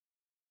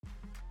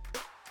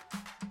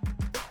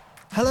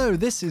Hello,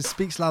 this is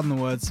Speaks Louder Than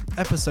Words,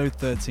 episode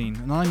 13,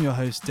 and I'm your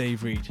host,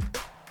 Dave Reed.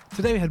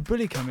 Today we had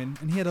Bully come in,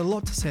 and he had a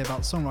lot to say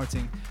about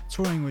songwriting,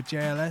 touring with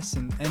JLS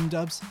and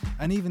N-Dubs,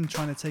 and even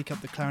trying to take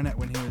up the clarinet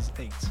when he was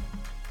 8.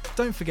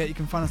 Don't forget you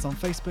can find us on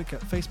Facebook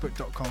at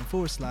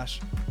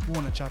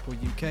facebook.com/Warner Chappell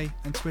UK,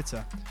 and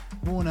Twitter,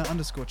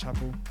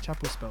 Warner_Chappell,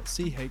 Chappell spelled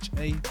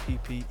Chappell.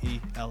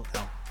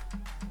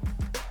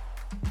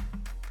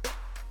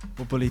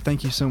 Well, Bully,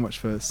 thank you so much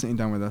for sitting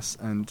down with us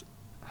and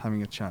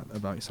having a chat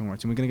about your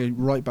songwriting. We're going to go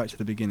right back to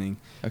the beginning,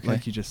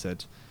 like you just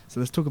said. So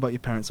let's talk about your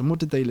parents and what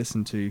did they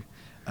listen to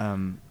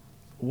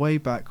way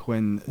back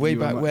when?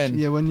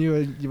 Yeah, when you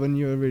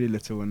were really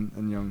little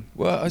and young.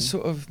 Well, I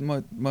sort of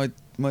my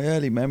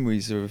early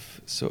memories are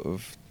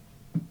of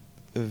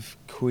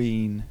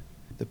Queen,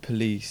 The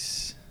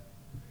Police,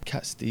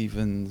 Cat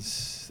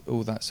Stevens,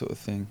 all that sort of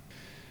thing.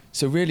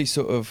 So really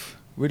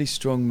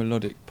strong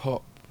melodic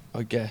pop,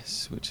 I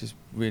guess, which has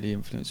really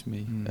influenced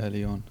me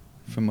early on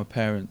from my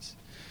parents.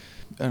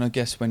 And I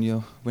guess when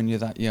you're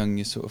that young,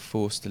 you're sort of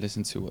forced to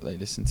listen to what they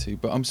listen to.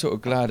 But I'm sort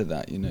of glad of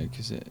that,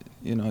 because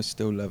I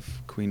still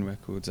love Queen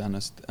records, and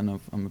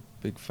I'm a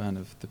big fan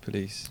of The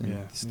Police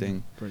and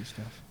Sting, great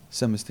stuff,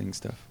 Summer Sting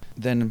stuff.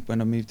 Then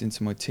when I moved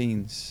into my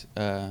teens,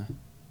 I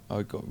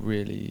got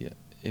really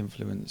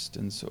influenced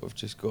and sort of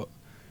just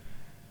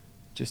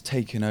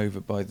taken over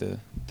by the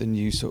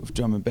new sort of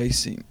drum and bass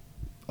scene.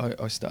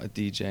 I started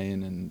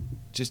DJing and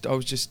I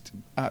was just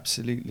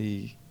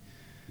absolutely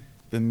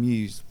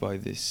bemused by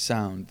this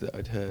sound that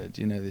I'd heard,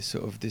 this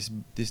sort of this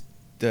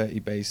dirty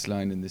bass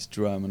line and this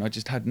drum, and I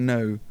just had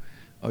no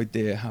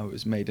idea how it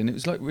was made, and it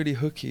was like really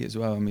hooky as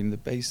well. I mean, the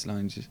bass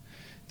line,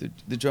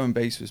 the drum and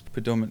bass was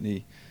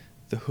predominantly,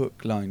 the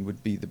hook line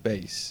would be the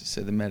bass,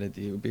 so the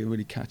melody, it would be a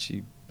really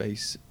catchy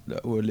bass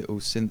or a little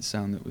synth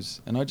sound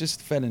and I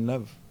just fell in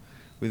love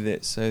with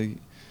it. So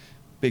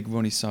big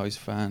Ronnie Size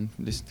fan,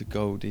 listened to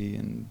Goldie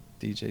and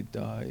DJ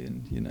Dye,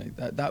 and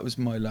that was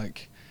my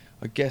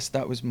I guess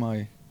that was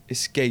my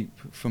escape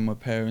from my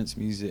parents'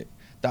 music.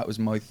 That was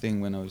my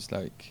thing when I was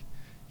that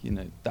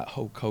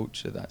whole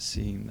culture, that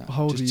scene, that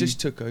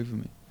just took over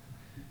me.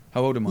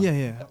 How old am I?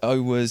 Yeah. I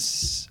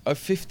was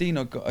 15.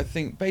 I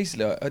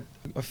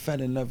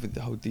fell in love with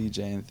the whole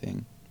DJing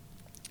thing.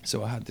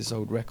 So I had this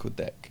old record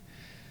deck,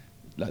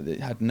 it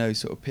had no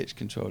sort of pitch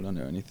control on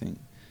it or anything,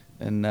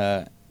 and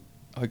I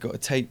got a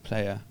tape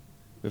player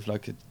with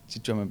a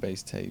drum and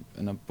bass tape,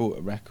 and I bought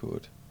a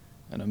record,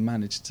 and I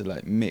managed to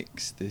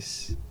mix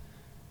this.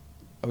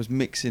 I was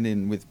mixing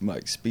in with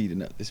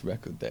speeding up this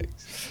record deck.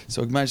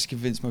 So I managed to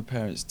convince my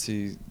parents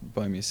to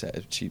buy me a set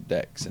of cheap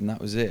decks, and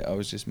that was it. I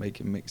was just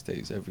making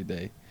mixtapes every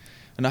day.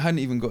 And I hadn't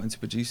even got into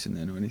producing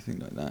then or anything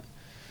like that.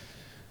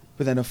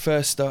 But then I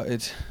first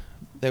started,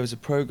 there was a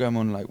program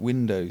on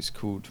Windows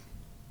called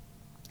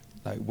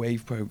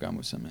Wave Program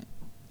or something.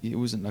 It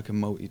wasn't a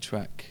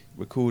multi-track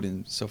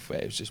recording software,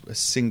 it was just a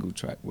single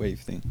track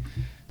wave thing.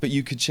 But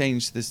you could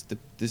change the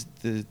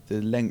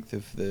length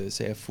of a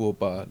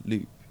 4-bar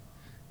loop.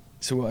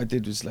 So what I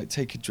did was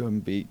take a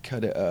drum beat,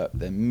 cut it up,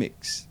 then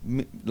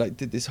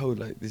did this whole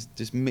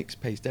just mix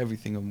paste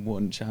everything on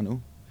one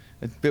channel,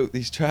 and built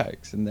these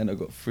tracks, and then I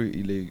got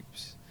Fruity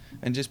Loops,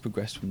 and just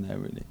progressed from there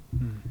really.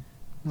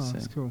 Oh,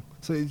 that's cool.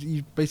 So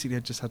you basically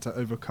just had to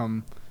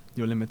overcome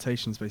your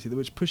limitations, basically,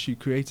 which push you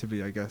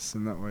creatively, I guess,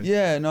 in that way.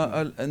 Yeah,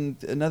 and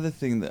another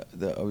thing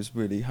that I was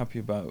really happy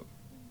about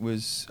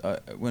was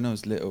when I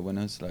was little, when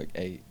I was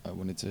 8, I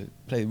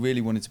really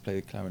wanted to play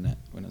the clarinet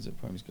when I was at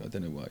primary school. I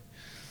don't know why.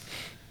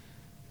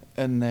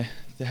 And the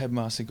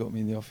headmaster got me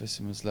in the office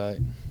and was like,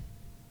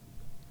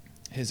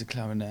 here's a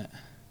clarinet,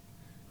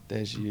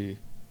 there's you,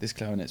 this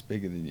clarinet's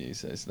bigger than you,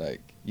 so it's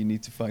you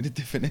need to find a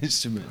different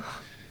instrument.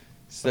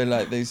 So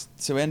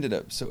ended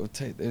up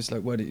it was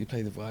why don't you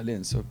play the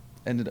violin? So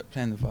I ended up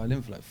playing the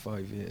violin for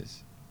 5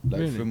 years.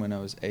 Really? From when I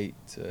was 8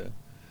 to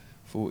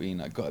 14,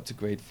 I got up to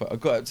grade 5. I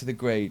got up to the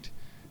grade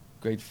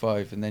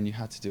 5, and then you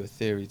had to do a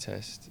theory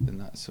test,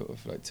 and that sort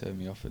of turned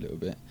me off a little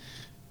bit.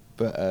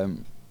 But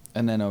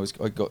and then I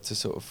got to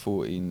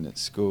 14 at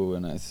school,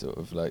 and I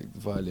the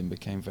violin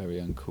became very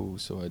uncool,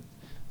 so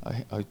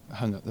I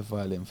hung up the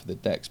violin for the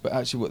decks. But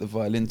actually what the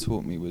violin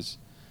taught me was,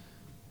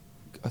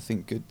 I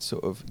think, a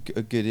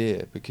good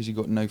ear, because you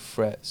got no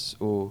frets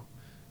or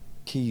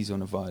keys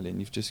on a violin,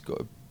 you've just got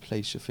to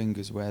place your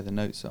fingers where the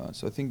notes are.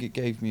 So I think it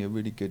gave me a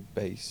really good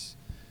base,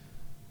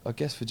 I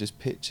guess, for just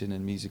pitching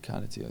and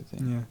musicality, I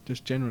think. Yeah,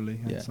 just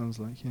generally, it sounds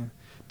like, yeah.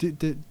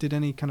 Did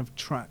any kind of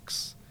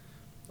tracks,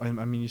 I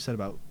mean, you said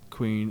about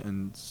Queen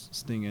and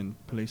Sting and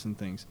Police and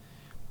things,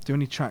 do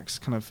any tracks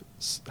kind of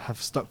have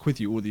stuck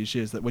with you all these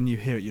years that when you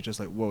hear it you're just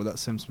whoa, that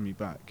sends me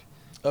back?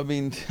 I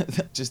mean,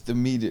 just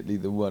immediately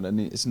the one,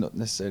 it's not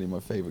necessarily my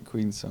favourite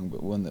Queen song,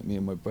 but one that me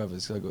and my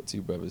brothers, cause I got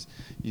 2 brothers,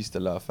 used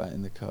to laugh at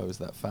in the car, was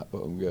that Fat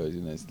Bottom Girls,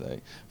 it's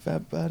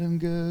Fat Bottom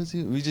Girls,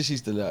 we just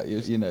used to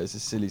it's a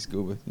silly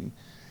schoolboy thing.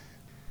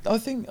 I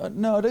think,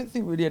 no, I don't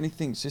think really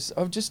anything, it's just,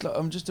 I'm just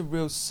a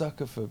real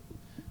sucker for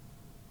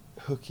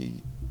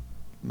hooky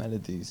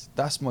melodies.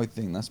 That's my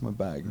thing, that's my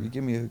bag. If you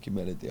give me a hooky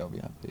melody, I'll be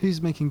happy.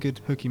 Who's making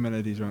good hooky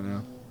melodies right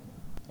now?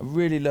 I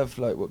really love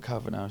like what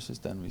Calvin Harris has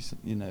done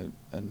recently, you know,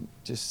 and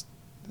just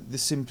the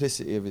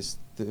simplicity of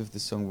the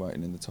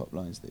songwriting in the top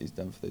lines that he's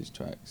done for those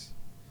tracks.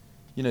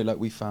 You know, like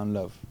We Found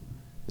Love.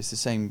 It's the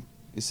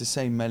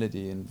same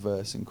melody in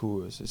verse and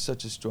chorus. It's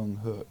such a strong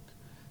hook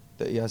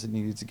that he hasn't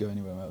needed to go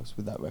anywhere else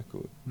with that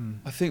record.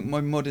 I think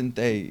my modern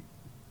day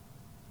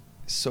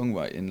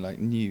songwriting, like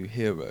new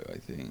hero, I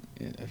think,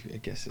 I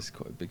guess it's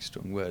quite a big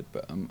strong word,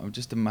 but I'm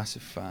just a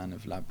massive fan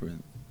of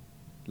Labyrinth.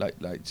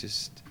 Like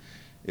just,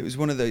 it was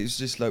one of those,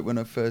 just like when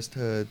I first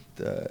heard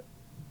the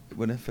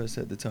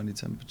Tiny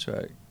Temper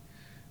track,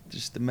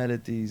 just the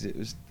melodies, it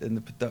was, and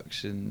the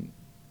production.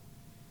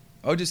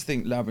 I just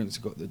think Labyrinth's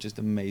got the just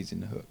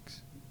amazing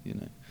hooks, you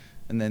know,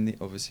 and then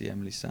obviously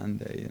Emily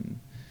Sandé, and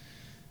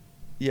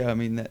yeah, I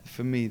mean that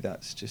for me,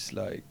 that's just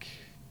like,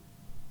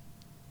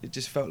 it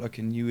just felt like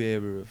a new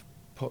era of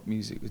pop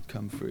music would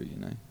come through, you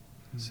know.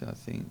 So I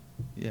think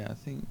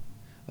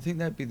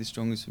that'd be the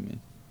strongest for me.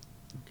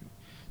 Okay.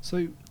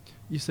 So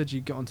you said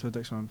you got onto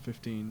Addiction around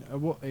 15.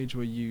 At what age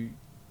were you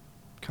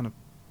kind of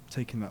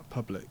taking that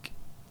public?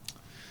 I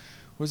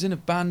was in a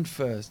band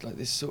first, like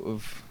this sort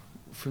of,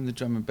 from the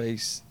drum and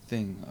bass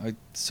thing, I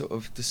sort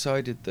of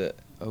decided that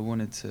I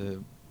wanted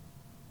to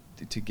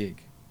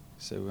gig.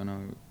 So when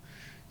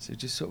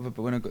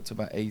I got to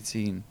about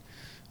 18,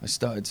 I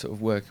started sort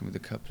of working with a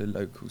couple of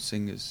local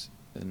singers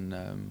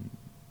and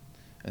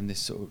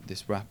this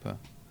rapper,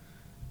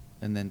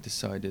 and then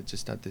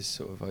had this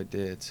sort of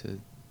idea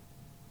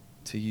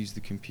to use the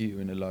computer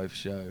in a live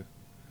show.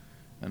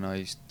 And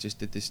I just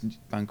did this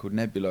band called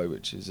Nebula,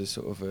 which is a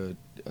sort of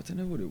I don't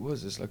know what it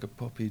was, it's like a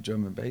poppy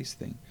drum and bass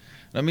thing.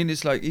 And I mean,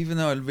 it's like, even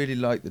though I really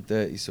like the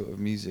dirty sort of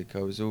music,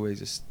 I was always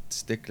a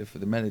stickler for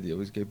the melody. I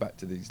always go back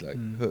to these like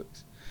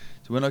hooks.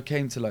 So when I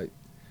came to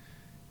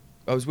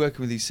I was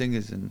working with these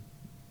singers, and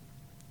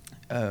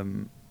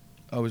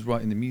I was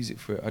writing the music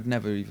for it. I'd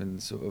never even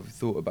sort of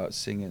thought about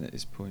singing at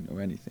this point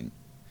or anything.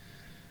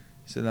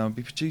 So then I'd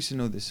be producing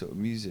all this sort of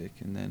music,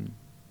 and then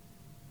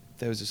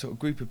there was a sort of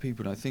group of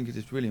people, and I think it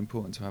is really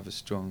important to have a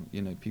strong,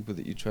 you know, people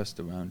that you trust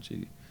around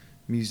you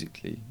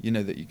musically, you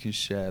know, that you can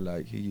share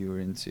like who you were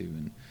into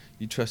and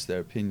you trust their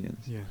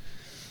opinions. Yeah.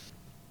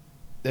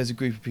 There's a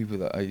group of people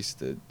that I used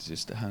to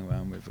just hang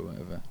around with or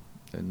whatever,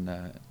 and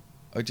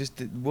I just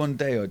did, one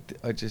day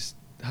I just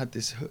had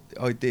this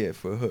idea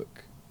for a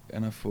hook,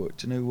 and I thought,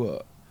 do you know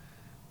what,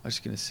 I'm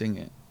just going to sing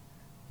it.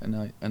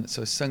 And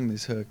so I sung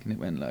this hook, and it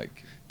went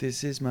like,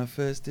 this is my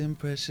first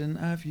impression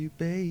of you,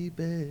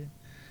 baby,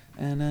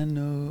 and I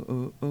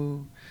know,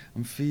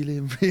 I'm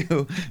feeling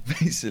real,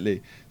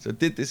 basically. So I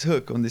did this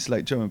hook on this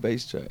like drum and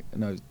bass track,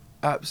 and I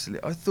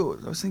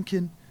was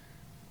thinking,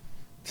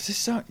 does this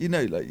sound, you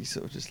know, like you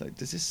sort of just like,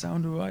 does this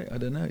sound alright? I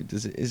don't know.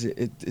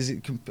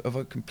 Have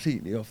I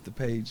completely off the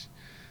page?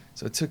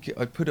 So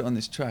I put it on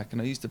this track,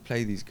 and I used to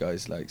play these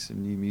guys like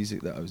some new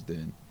music that I was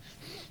doing.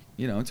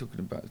 You know, I'm talking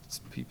about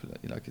people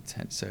like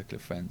a circle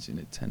of friends, you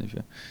know, 10 of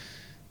you.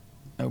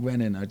 I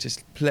went in, I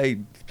just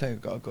played. I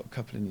got a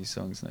couple of new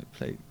songs, and I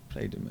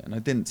played them, and I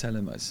didn't tell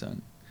them I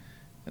sung.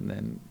 And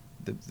then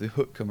the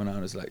hook coming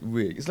out was like,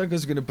 really, it's like I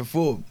was going to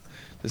perform.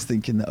 I was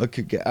thinking that I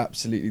could get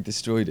absolutely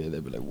destroyed here.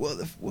 They'd be like,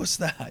 what's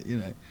that, you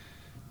know?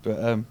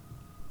 But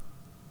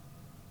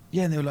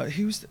yeah, and they were like,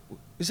 is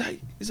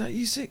that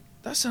you sick?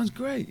 That sounds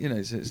great, you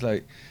know. So it's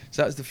like,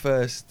 so that was the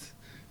first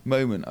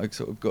moment I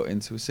sort of got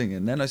into singing.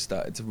 And then I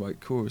started to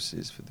write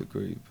choruses for the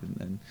group, and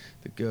then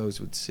the girls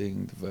would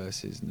sing the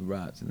verses and the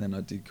raps, and then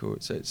I'd do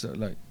chorus. So it's sort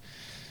of like,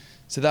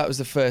 so that was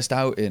the first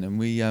outing, and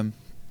we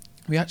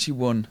actually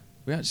won.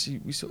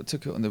 We sort of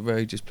took it on the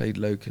road, just played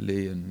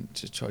locally, and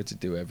just tried to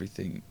do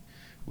everything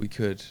we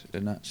could.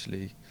 And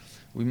actually,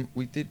 we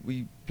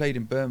played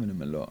in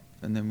Birmingham a lot,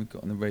 and then we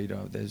got on the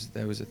radar.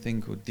 There was a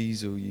thing called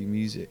Diesel U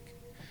Music,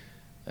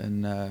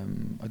 and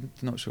I'm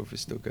not sure if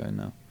it's still going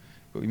now,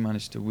 but we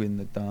managed to win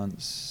the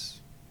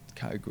dance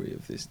category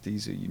of this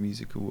Diesel U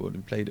Music Award,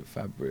 and played at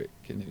Fabric,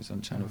 and it was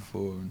on Channel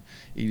 4, and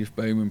Edith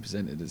Bowman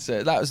presented it.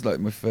 So that was like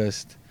my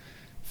first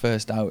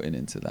outing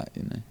into that,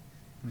 you know.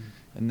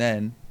 And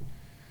then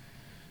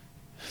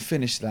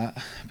finished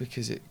that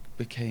because it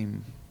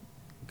became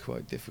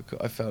quite difficult.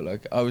 I felt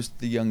like I was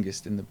the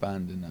youngest in the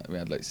band, and we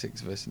had like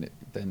 6 of us, and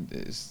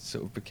it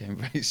sort of became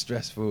very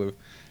stressful of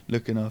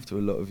looking after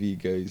a lot of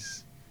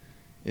egos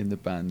in the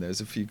band. There was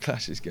a few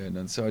clashes going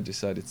on, so I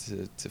decided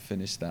to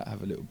finish that,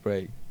 have a little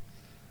break.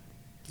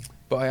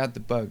 But I had the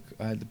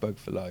bug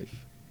for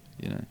life,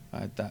 you know. I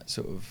had that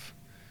sort of,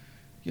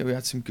 yeah, we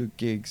had some good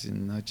gigs,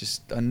 and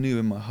I knew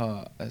in my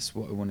heart that's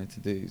what I wanted to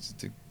do,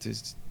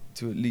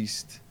 to at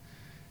least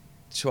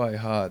try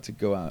hard to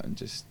go out and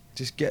just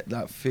get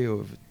that feel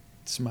of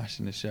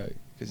smashing the show,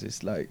 because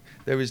it's like,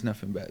 there is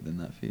nothing better than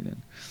that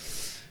feeling.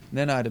 And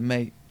then I had a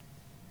mate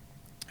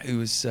who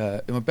was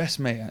my best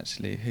mate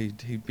actually,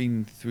 who'd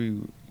been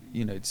through,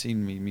 you know,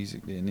 seen me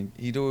musically, and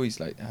he'd always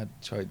like had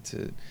tried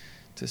to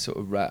sort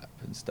of rap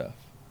and stuff,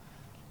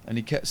 and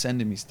he kept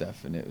sending me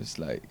stuff, and it was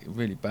like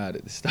really bad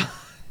at the start,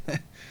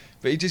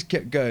 but he just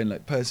kept going,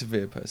 like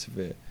persevere,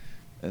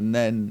 and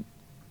then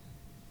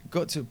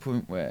got to a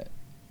point where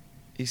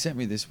he sent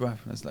me this rap,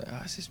 and I was like,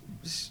 this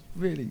is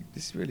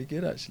really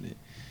good actually.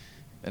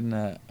 And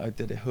I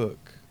did a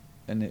hook,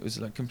 and it was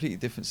like completely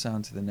different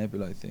sound to the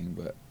Nebula thing,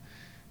 but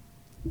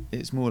it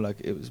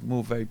was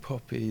more very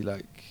poppy,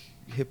 like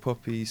hip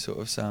hoppy sort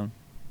of sound.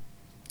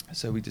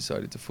 So we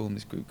decided to form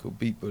this group called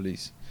Beat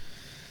Bullies,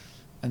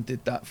 and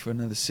did that for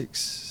another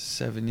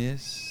 6-7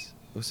 years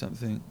or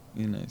something.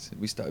 You know, so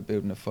we started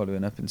building a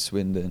following up in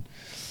Swindon,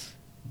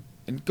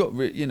 and got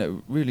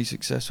really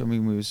successful. I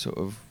mean,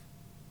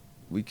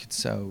 we could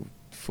sell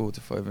 400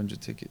 to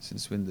 500 tickets in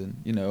Swindon.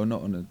 You know,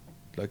 not on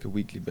a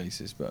weekly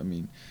basis, but I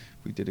mean,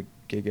 we did a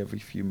gig every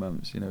few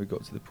months. You know, we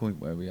got to the point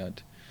where we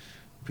had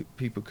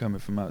people coming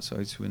from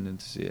outside Swindon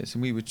to see us,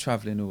 and we were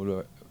travelling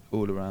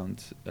all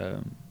around,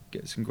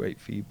 get some great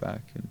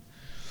feedback,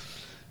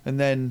 and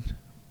then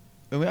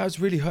I mean, I was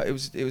really hurt.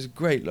 It was a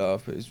great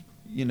laugh, but it was,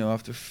 you know,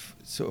 after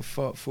sort of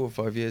 4 or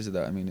 5 years of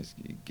that, I mean,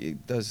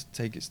 it does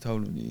take its toll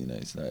on you. You know,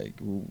 it's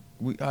like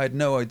I had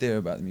no idea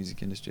about the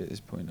music industry at this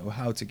point, or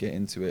how to get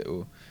into it,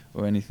 or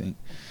anything.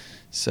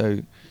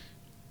 So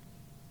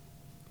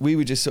we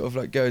were just sort of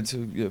like going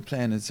to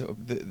playing, and sort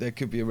of there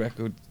could be a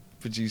record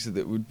producer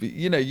that would be,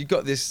 you know, you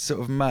got this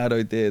sort of mad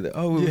idea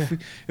that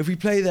if we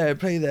play there,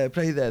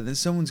 then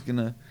someone's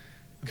gonna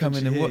come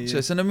in and watch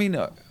us. And I mean,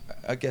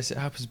 I guess it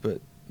happens,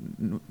 but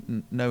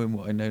knowing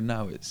what I know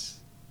now, it's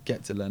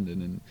get to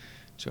London and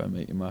try and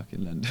make your mark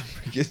in London.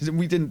 Because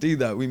we didn't do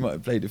that. We might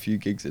have played a few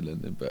gigs in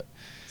London, but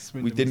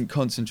we didn't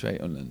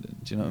concentrate on London.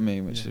 Do you know what I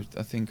mean? Which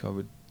I think I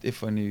would,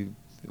 if I knew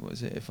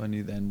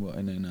then what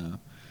I know now,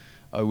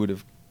 I would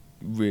have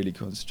really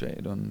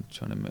concentrated on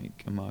trying to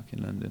make a mark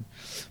in London.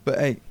 But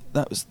hey,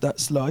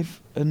 that's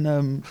life.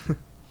 And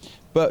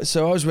but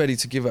so I was ready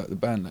to give up the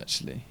band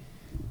actually,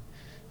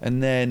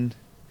 and then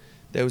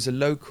there was a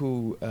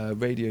local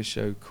radio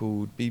show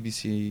called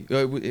BBC.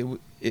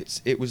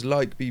 It was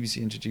like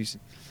BBC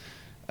Introducing,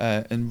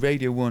 and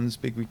Radio 1's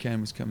Big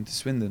Weekend was coming to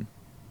Swindon,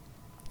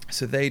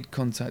 so they'd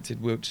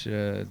contacted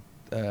Wiltshire.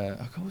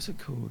 What was it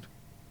called?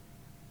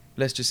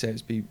 Let's just say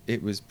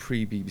it was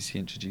pre-BBC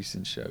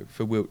Introducing show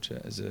for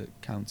Wiltshire as a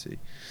county.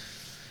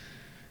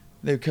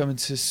 They were coming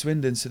to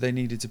Swindon, so they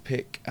needed to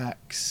pick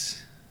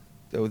acts,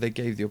 or they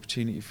gave the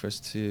opportunity for us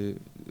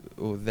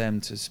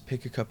them to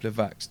pick a couple of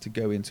acts to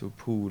go into a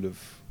pool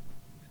of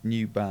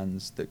new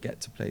bands that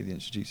get to play the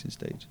Introducing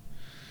stage.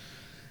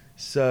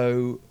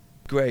 So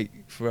great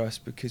for us,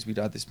 because we'd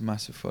had this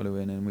massive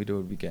following, and we'd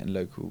already be getting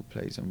local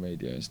plays on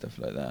radio and stuff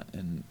like that,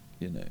 and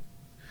you know.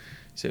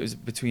 So it was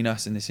between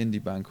us and this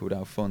indie band called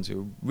Alphonse,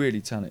 who were really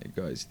talented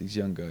guys, these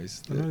young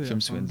guys from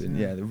Swindon.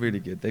 Yeah, they're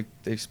really good.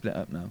 They've split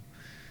up now,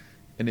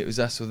 and it was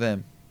us or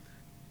them.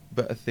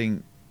 But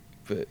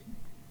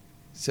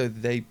so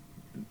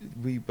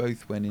we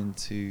both went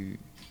into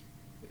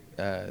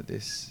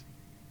this,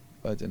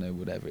 I don't know,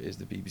 whatever it is,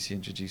 the BBC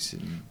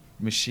Introducing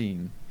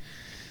machine.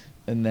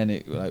 And then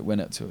it went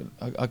up to,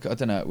 I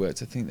don't know how it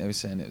works. I think they were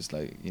saying it was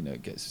like, you know,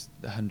 it gets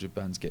 100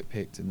 bands get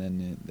picked, and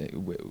then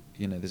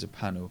there's a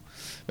panel.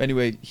 But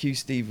anyway, Hugh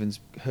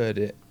Stevens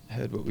heard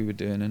what we were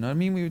doing, and I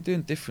mean, we were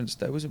doing different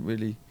stuff. It wasn't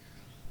really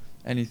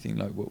anything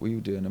like what we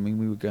were doing. I mean,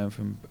 we were going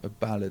from a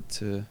ballad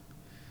to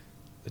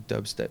a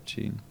dubstep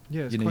tune.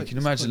 Yeah, you can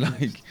imagine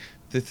like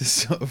the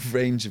sort of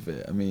range of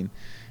it. I mean,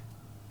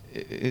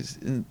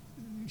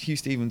 Hugh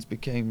Stevens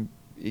became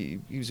he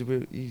was a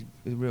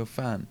real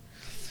fan.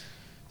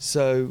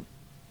 So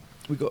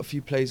we got a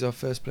few plays, our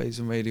first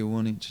plays on Radio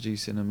 1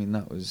 Introducing. I mean,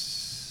 that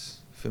was,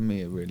 for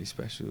me, a really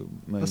special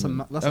moment.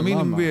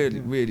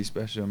 Really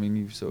special. I mean,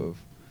 you've sort of,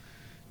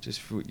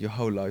 just for your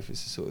whole life,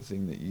 it's the sort of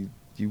thing that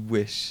you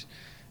wish.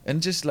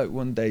 And just like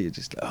one day, you're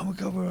just like, oh my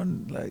God, we're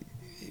on, like,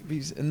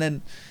 and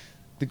then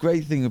the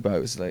great thing about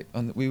it was like,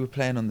 we were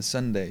playing on the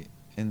Sunday,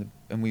 and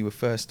we were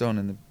first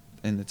on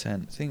in the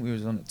tent. I think we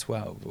was on at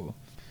 12, or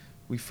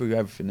we threw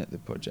everything at the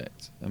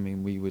project. I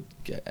mean, we would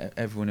get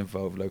everyone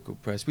involved, local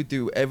press. We'd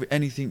do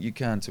anything you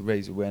can to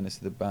raise awareness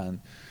of the band.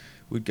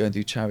 We'd go and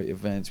do charity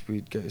events.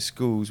 We'd go to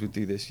schools. We'd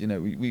do this. You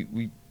know,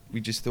 we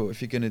just thought,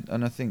 if you're gonna,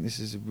 and I think this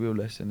is a real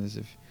lesson, is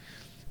if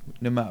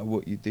no matter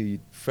what you do, you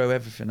throw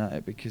everything at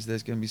it, because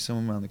there's going to be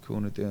someone around the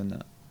corner doing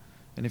that.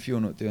 And if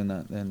you're not doing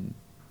that, then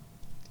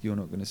you're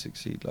not going to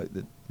succeed like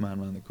the man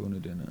around the corner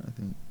doing it, I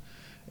think.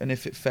 And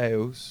if it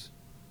fails,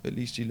 at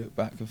least you look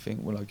back and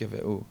think, well, I'll give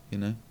it all, you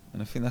know.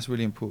 And I think that's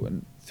really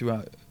important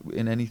throughout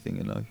in anything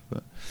in life.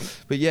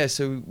 But yeah,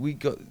 so we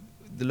got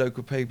the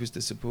local papers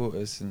to support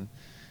us, and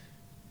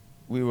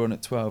we were on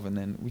at 12, and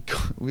then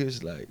we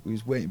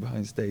was waiting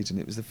behind stage, and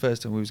it was the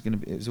first time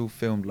it was all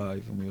filmed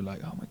live, and we were like,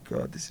 oh my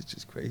God, this is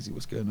just crazy,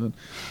 what's going on?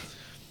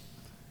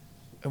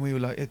 And we were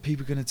like, are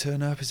people going to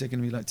turn up? Is there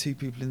going to be like 2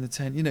 people in the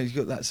tent? You know, you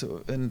got that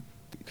sort of, and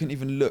we couldn't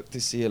even look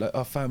to see it. Like,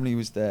 our family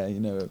was there, you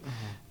know,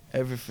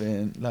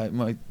 everything. Like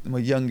my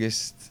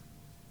youngest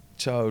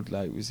child,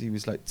 he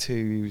was like 2,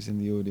 he was in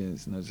the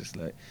audience, and I was just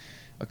like,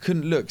 I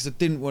couldn't look because I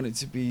didn't want it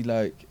to be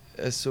like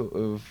a sort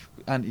of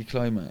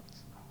anti-climax.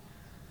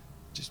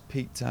 Just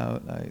peeked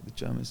out, like the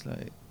drummer's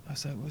like, I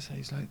was like, what's that?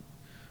 He's like,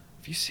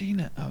 have you seen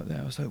it out there?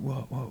 I was like,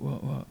 what?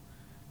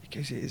 He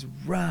goes, it is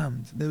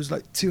rammed. There was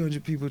like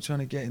 200 people trying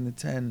to get in the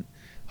tent.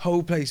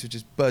 Whole place was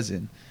just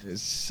buzzing. It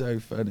was so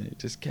funny. It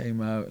just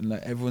came out and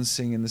like everyone's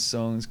singing the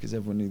songs because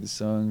everyone knew the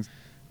songs.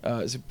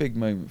 It's a big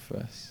moment for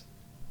us.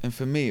 And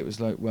for me, it was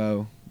like,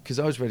 well, because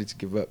I was ready to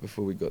give up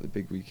before we got the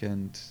big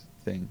weekend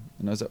thing.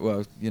 And I was like,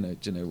 well, you know,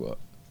 do you know what?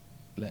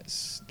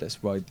 Let's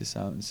ride this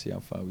out and see how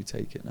far we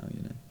take it now,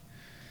 you know.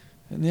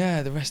 And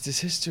yeah, the rest is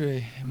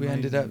history. Amazing. We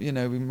ended up, you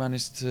know, we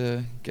managed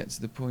to get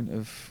to the point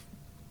of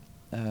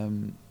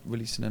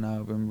releasing an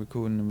album,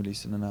 recording and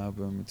releasing an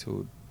album. We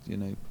toured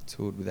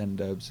with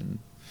N-Dubz and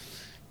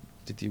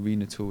did the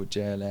arena tour with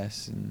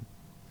JLS. And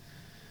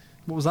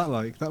what was that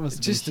like? That must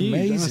have just been huge.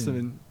 amazing. That must have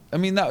been... I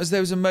mean,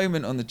 there was a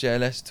moment on the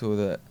JLS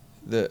tour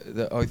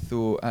that I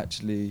thought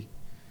actually,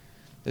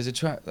 there's a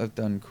track I've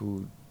done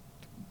called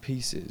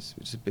Pieces,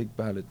 which is a big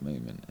ballad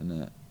moment, and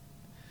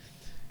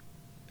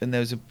there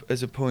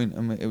was a point,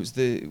 and it was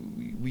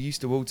we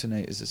used to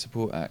alternate as a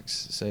support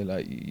acts. So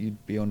like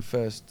you'd be on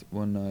first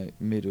one night,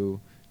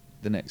 middle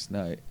the next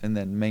night, and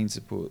then main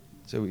support.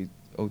 So we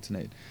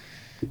alternated.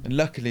 And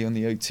luckily on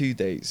the O2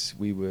 dates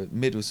we were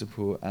middle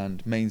support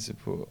and main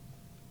support.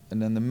 And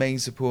then the main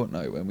support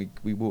night when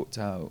we walked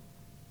out,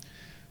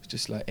 it was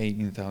just like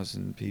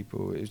 18,000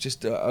 people. It was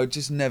just I'd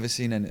just never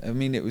seen any. I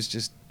mean, it was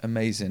just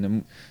amazing.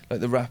 And like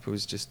the rapper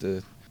was just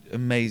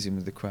amazing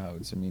with the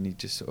crowds. I mean, he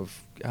just sort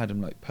of had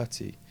them like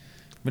putty.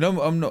 I mean,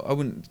 I'm not. I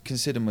wouldn't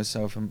consider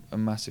myself a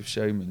massive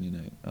showman, you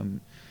know.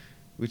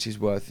 Which is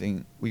why I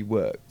think we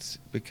worked,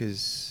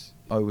 because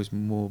I was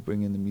more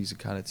bringing the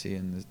musicality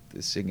and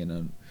the singing,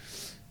 and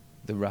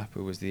the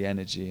rapper was the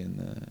energy and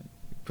the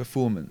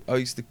performance. I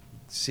used to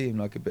see him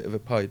like a bit of a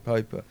Pied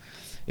Piper.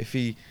 If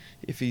he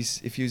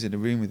was in a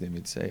room with him,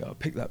 he'd say, "Oh,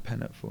 pick that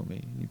pen up for me,"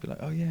 and you'd be like,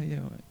 "Oh yeah,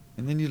 all right."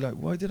 And then you're like,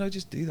 "Why did I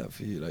just do that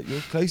for you? Like,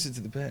 you're closer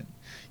to the pen."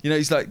 You know,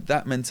 it's like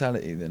that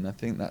mentality. Then I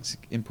think that's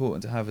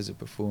important to have as a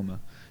performer,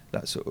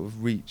 that sort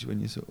of reach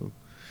when you sort of,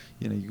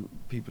 you know,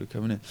 people are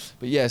coming in.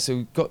 But yeah, so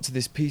we got to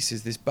this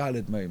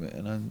ballad moment,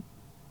 and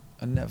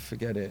I never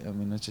forget it. I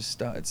mean, I just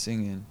started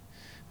singing,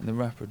 and the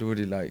rapper had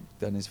already like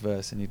done his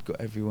verse, and he'd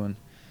got everyone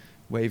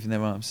waving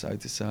their arms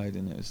side to side,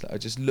 and it was like I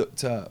just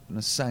looked up and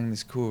I sang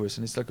this chorus,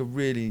 and it's like a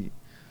really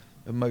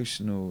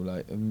emotional,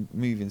 like a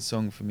moving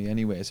song for me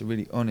anyway. It's a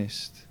really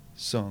honest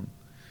song,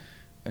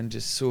 and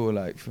just saw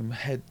like from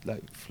head,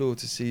 like floor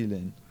to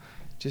ceiling,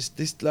 just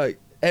this like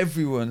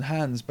everyone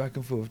hands back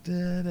and forth.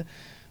 Da, da.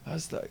 I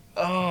was like,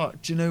 oh,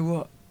 do you know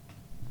what?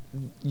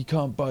 You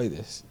can't buy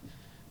this.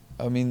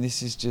 I mean,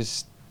 this is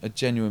just a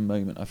genuine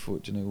moment. I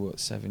thought, do you know what?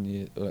 7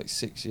 years or like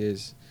 6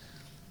 years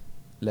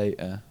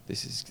later,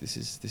 this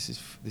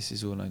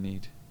is all I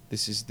need.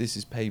 This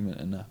is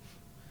payment enough.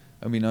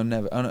 I mean, I'll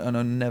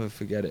never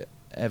forget it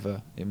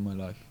ever in my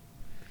life.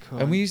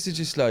 And we used to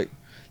just like,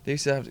 they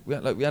used to have,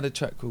 we had a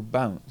track called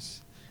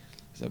Bounce.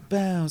 It's like,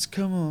 bounce,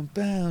 come on,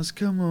 bounce,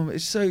 come on.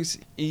 It's so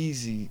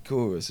easy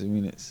chorus. I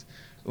mean, it's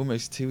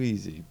almost too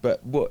easy.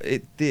 But what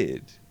it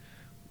did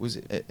was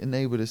it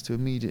enabled us to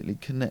immediately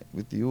connect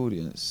with the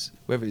audience,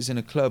 whether it's in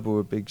a club or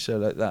a big show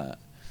like that.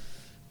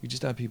 We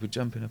just had people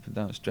jumping up and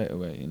down straight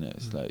away, you know.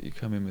 It's like you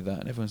come in with that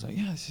and everyone's like,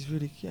 this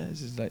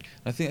is like,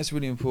 I think that's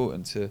really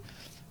important to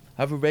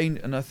have a range.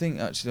 And I think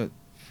actually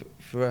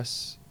for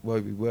us, why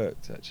we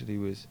worked actually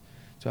was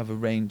to have a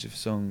range of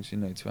songs, you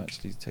know, to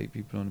actually take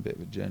people on a bit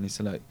of a journey.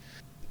 So like,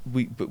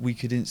 we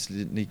could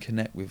instantly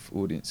connect with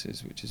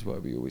audiences, which is why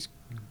we always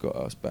got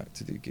asked back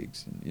to do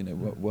gigs, and you know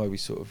why we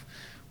sort of,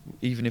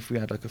 even if we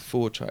had like a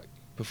 4-track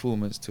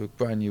performance to a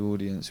brand new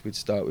audience, we'd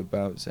start with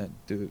Bounce,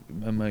 do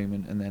a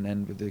moment, and then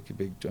end with like a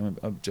big drum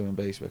and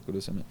bass record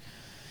or something.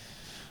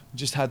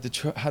 Just had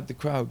the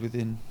crowd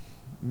within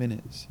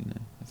minutes, you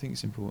know. I think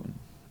it's important.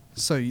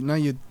 So now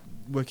you're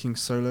working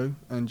solo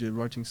and you're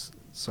writing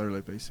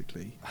solo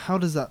basically. How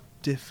does that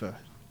differ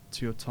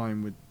to your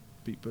time with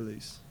Beat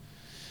Bullies?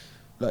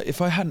 Like,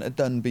 if I hadn't have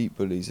done Beat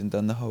Bullies and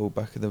done the whole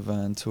Back of the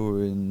Van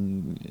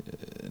touring,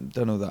 and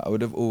done all that, I would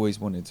have always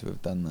wanted to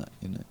have done that,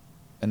 you know.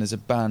 And as a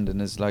band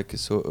and as like a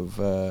sort of,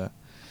 I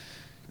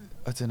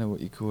don't know what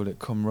you call it,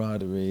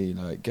 camaraderie,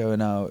 like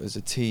going out as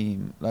a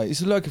team. Like,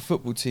 it's like a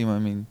football team, I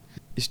mean.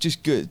 It's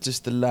just good,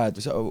 just the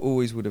lads. I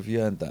always would have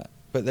yearned that.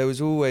 But there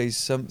was always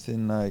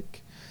something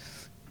like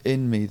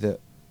in me that,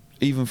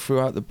 even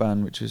throughout the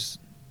band, which was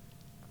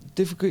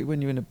difficult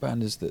when you're in a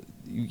band, is that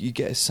you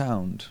get a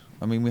sound.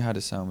 I mean, we had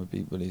a sound with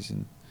Beat Bullies,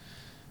 and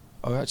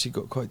I actually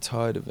got quite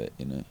tired of it,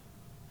 you know.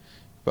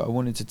 But I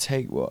wanted to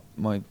take what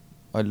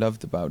I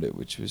loved about it,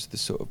 which was the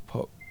sort of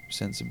pop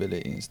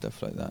sensibility and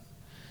stuff like that.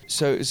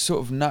 So it's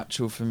sort of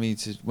natural for me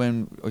to,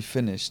 when I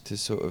finished, to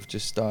sort of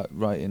just start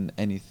writing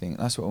anything.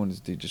 That's what I wanted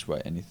to do, just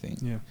write anything.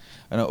 Yeah.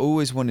 And I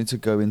always wanted to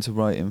go into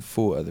writing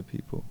for other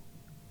people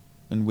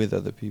and with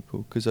other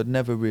people, because I'd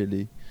never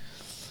really,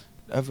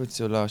 ever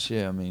until last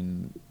year, I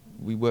mean,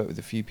 we worked with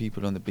a few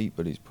people on the Beat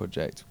Bullies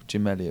project,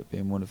 Jim Elliott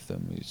being one of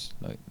them, who's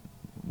like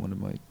one of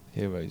my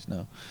heroes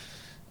now.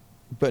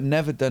 But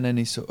never done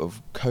any sort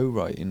of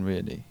co-writing,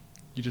 really.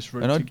 You just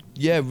wrote. And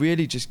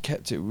really just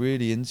kept it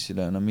really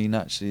insular. And I mean,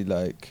 actually,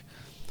 like,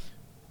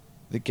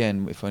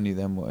 again, if I knew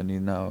then what I knew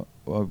now,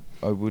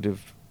 I would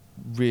have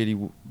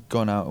really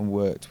gone out and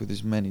worked with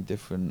as many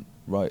different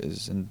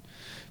writers, and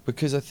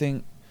because I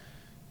think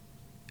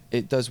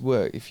it does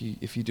work if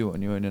you do it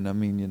on your own. And I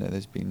mean,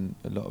 there's been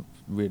a lot of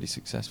really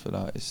successful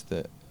artists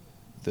that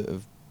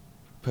have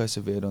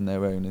persevered on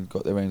their own and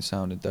got their own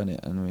sound and done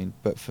it. And I mean,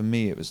 but for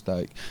me, it was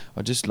like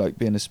I just like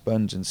being a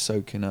sponge and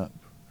soaking up.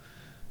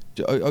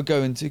 I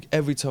go into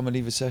every time I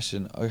leave a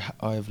session,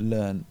 I have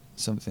learned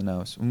something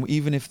else. And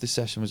even if the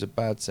session was a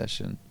bad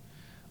session,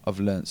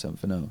 I've learned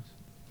something else.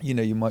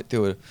 You might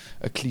do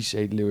a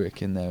cliched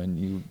lyric in there, and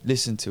you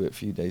listen to it a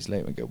few days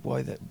later and go,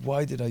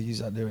 why did I use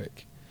that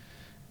lyric?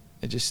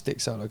 It just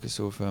sticks out like a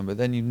sore thumb, but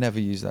then you never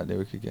use that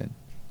lyric again.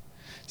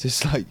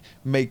 Just like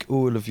make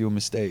all of your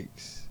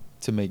mistakes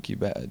to make you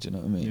better, do you know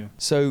what I mean? Yeah.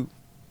 So,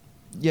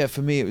 yeah,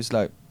 for me it was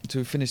like, so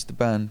we finished the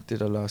band,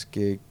 did our last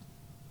gig,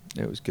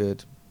 it was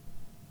good.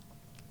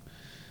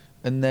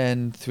 And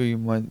then through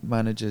my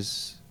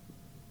managers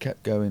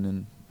kept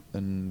going,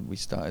 and we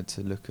started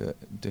to look at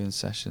doing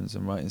sessions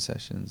and writing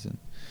sessions, and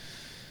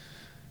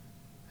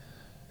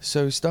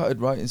so we started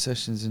writing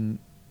sessions, and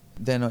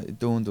then it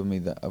dawned on me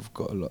that I've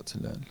got a lot to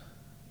learn,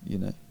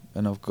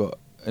 and I've got,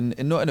 and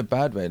not in a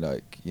bad way,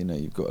 like,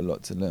 you've got a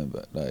lot to learn,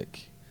 but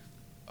like,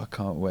 I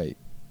can't wait,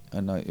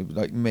 and it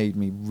like made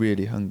me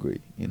really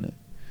hungry,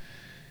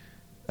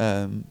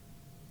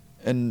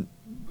 and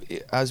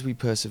as we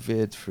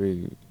persevered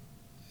through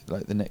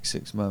like the next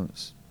 6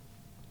 months,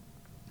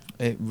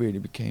 it really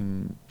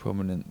became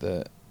prominent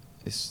that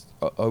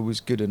I was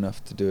good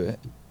enough to do it.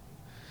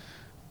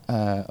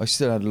 I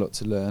still had a lot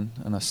to learn,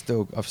 and I've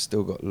still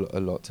got a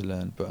lot to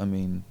learn. But I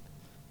mean,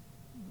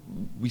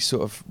 we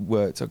sort of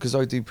worked, because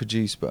I do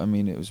produce, but I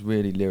mean, it was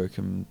really lyric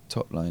and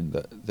top line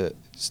that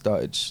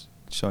started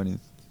shining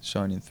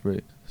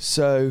through.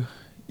 So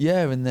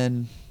yeah, and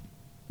then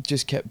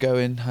just kept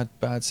going, had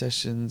bad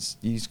sessions,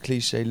 used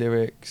cliche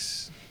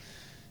lyrics,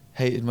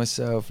 hated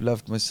myself,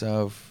 loved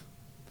myself,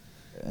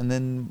 and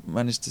then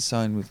managed to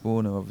sign with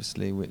Warner,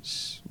 obviously,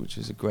 which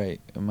was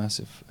a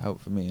massive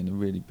help for me and a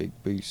really big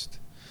boost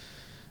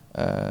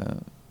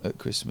at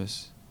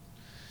Christmas.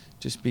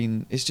 I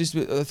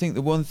think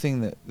the one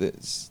thing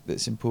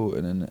that's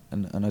important,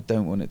 and I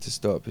don't want it to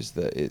stop, is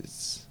that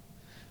it's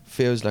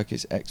feels like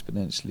it's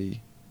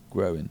exponentially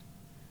growing,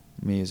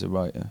 me as a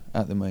writer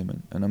at the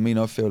moment. And I mean,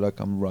 I feel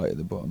like I'm right at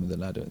the bottom of the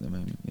ladder at the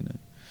moment,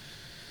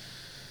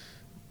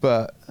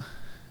 but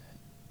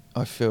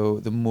I feel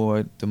the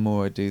more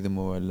I do, the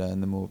more I learn,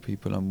 the more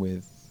people I'm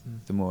with,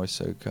 the more I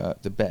soak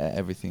up, the better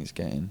everything's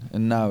getting.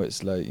 And now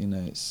it's like,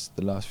 it's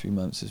the last few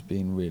months has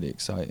been really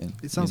exciting.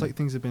 It sounds like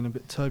things have been a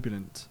bit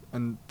turbulent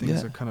and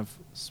things are kind of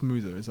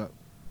smoother. Is that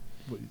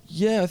what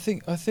Yeah, I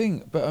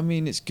think, but I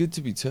mean, it's good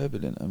to be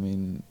turbulent. I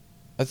mean,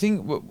 I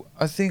think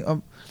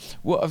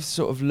what I've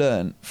sort of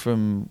learned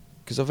from,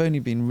 because I've only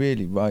been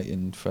really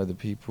writing for other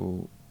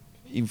people,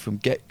 even from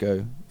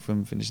get-go,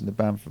 from finishing the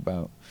band for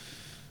about,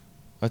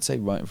 I'd say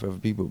writing for other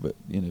people, but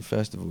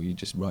first of all, you're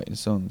just writing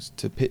songs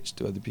to pitch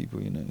to other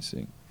people,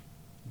 So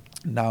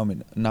now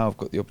I've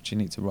got the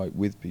opportunity to write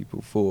with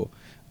people for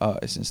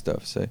artists and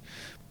stuff. So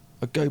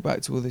I go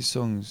back to all these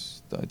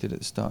songs that I did at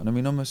the start, and I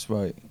mean, I must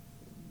have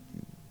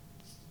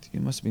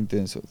been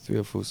doing sort of 3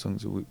 or 4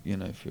 songs a week,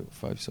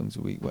 5 songs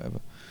a week, whatever.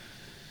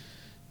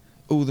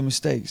 All the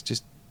mistakes,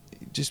 just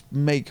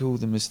make all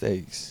the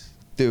mistakes,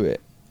 do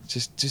it,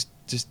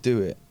 just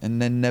do it,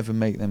 and then never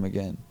make them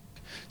again.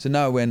 So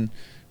now when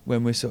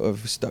we're sort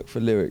of stuck for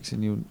lyrics,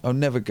 and I'll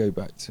never go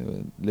back to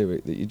a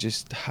lyric that you're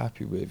just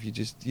happy with. You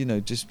just,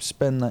 just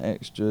spend that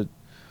extra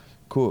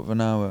quarter of an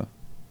hour,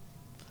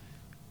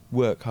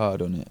 work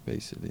hard on it,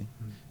 basically.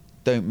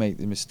 Don't make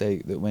the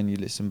mistake that when you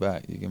listen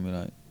back, you're going to be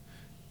like,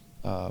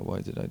 why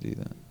did I do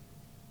that?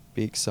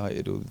 Be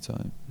excited all the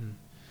time.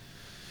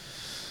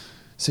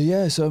 So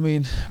yeah, I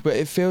mean, but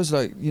it feels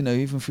like,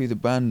 even through the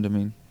band, I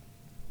mean,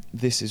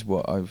 this is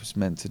what I was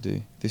meant to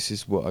do. This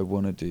is what I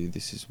want to do.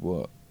 This is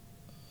what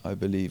I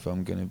believe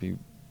I'm going to be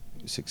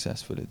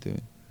successful at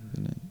doing,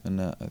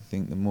 and I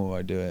think the more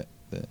I do it,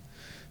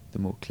 the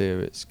more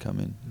clear it's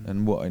coming,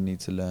 and what I need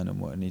to learn, and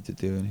what I need to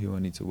do, and who I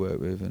need to work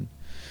with, and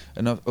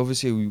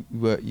obviously we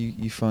work.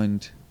 You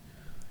find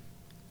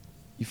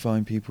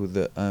people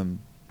that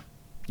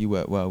you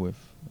work well with,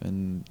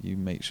 and you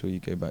make sure you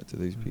go back to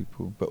those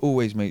people, but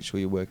always make sure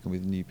you're working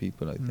with new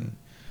people. I think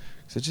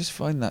so. Just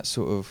find that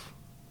sort of.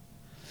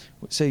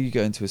 Say you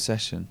go into a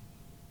session.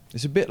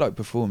 It's a bit like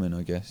performing,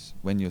 I guess,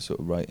 when you're sort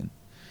of writing,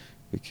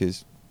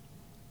 because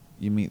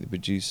you meet the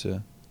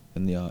producer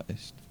and the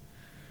artist,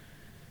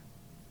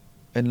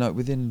 and like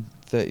within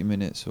 30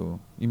 minutes, or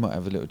you might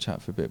have a little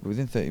chat for a bit, but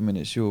within 30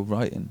 minutes you're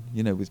writing,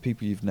 with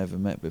people you've never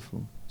met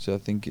before. So I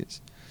think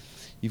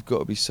you've got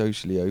to be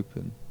socially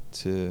open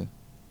to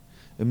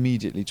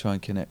immediately try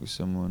and connect with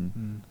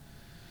someone,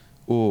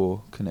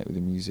 or connect with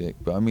the music.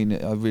 But I mean,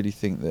 I really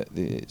think that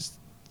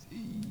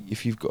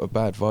if you've got a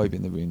bad vibe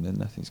in the room, then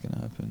nothing's going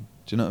to happen.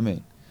 Do you know what I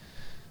mean?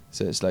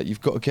 So it's like,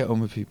 you've got to get on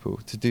with people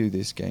to do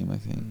this game, I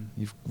think.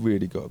 You've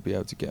really got to be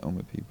able to get on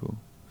with people.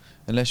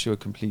 Unless you're a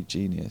complete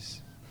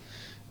genius,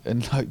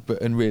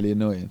 and really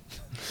annoying.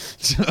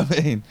 Do you know what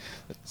I mean?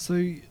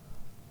 So,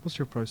 what's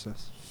your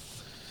process?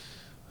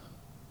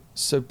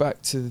 So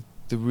back to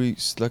the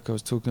roots, like I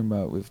was talking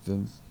about with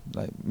the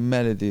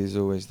melody is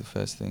always the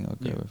first thing I'll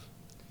go with.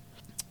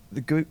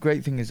 The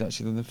great thing is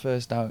actually the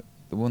first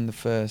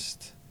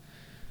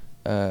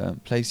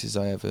places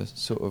I ever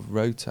sort of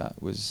wrote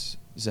at was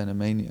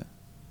Xenomania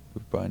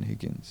with Brian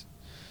Higgins.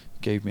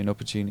 It gave me an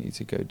opportunity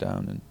to go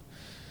down, and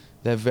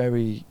they're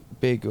very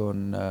big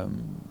on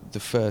the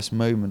first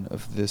moment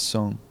of the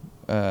song.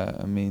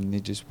 I mean, they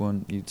just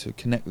want you to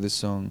connect with the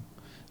song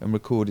and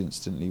record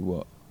instantly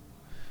what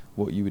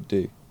you would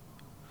do.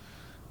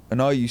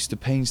 And I used to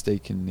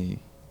painstakingly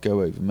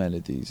go over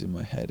melodies in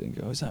my head and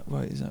go, is that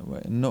right,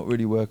 and not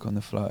really work on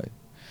the fly.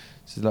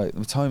 So like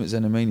the time at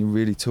Xenomania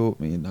really taught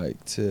me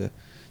like to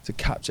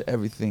capture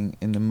everything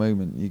in the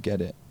moment you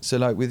get it. So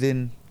like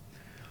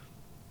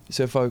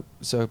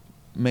so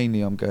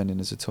mainly I'm going in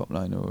as a top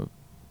liner or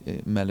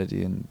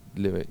melody and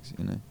lyrics,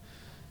 you know.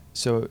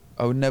 So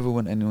I would never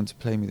want anyone to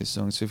play me this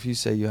song. So if you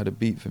say you had a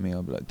beat for me,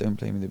 I'll be like, don't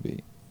play me the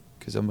beat,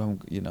 because I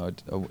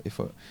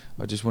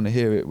just want to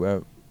hear it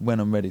when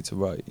I'm ready to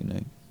write, you know,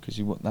 because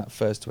you want that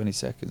first 20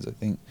 seconds, I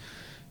think,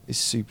 is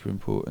super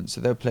important.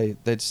 So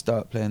they'd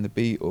start playing the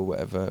beat or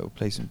whatever, or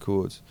play some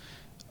chords.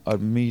 I'd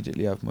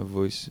immediately have my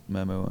voice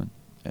memo on,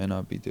 and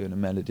I'd be doing a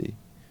melody.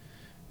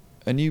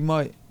 And you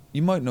might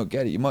not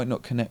get it, you might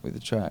not connect with the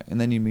track,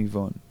 and then you move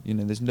on. You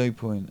know, there's no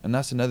point. And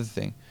that's another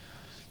thing.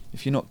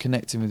 If you're not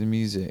connecting with the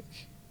music,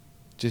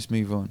 just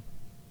move on.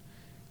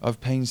 I've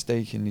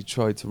painstakingly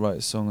tried to write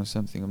a song or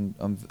something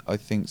I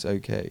think's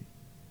okay,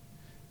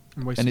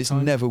 and it's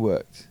never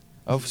worked.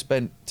 I've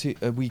spent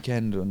a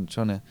weekend on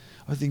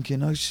I'm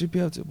thinking I should be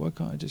able to. Why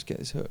can't I just get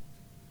this hook?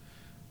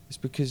 It's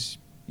because,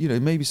 you know,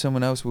 maybe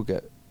someone else will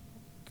get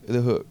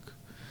the hook,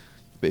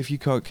 but if you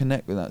can't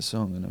connect with that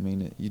song, and I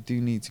mean you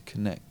do need to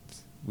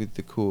connect with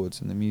the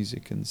chords and the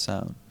music and the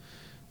sound,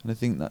 and I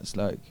think that's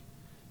like,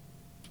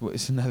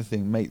 it's another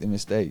thing. Make the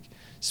mistake,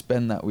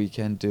 spend that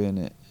weekend doing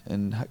it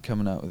and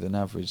coming out with an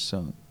average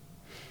song,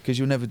 because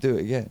you'll never do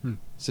it again.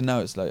 So now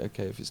it's like,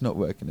 okay, if it's not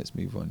working, let's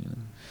move on, you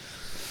know.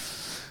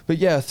 But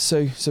yeah,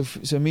 so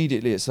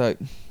immediately it's like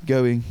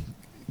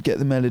get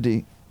the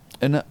melody,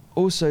 and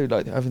also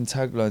like having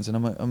taglines. And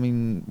I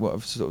mean, what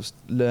I've sort of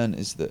learned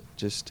is that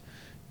just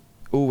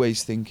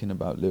always thinking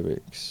about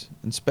lyrics,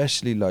 and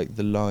especially like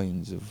the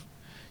lines of,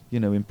 you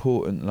know,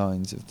 important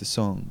lines of the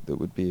song that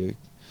would be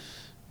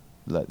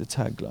like the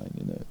tagline,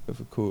 you know, of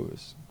a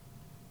chorus,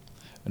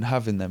 and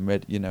having them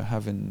ready, you know,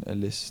 having a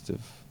list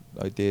of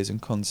ideas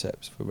and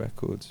concepts for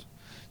records.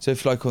 So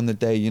if like on the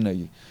day, you know,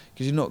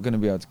 because you're not going to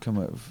be able to come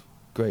up with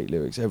great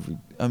lyrics I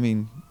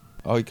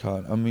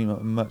can't. I mean,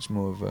 I'm much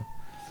more of a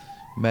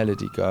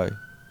melody guy,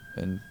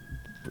 and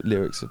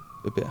lyrics are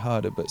a bit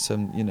harder, but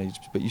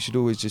but you should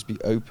always just be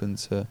open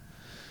to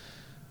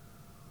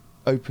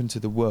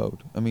the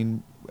world. I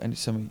mean, and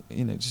something,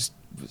 you know, just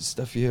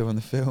stuff you hear on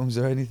the films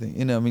or anything,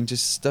 you know, I mean,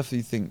 just stuff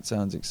you think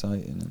sounds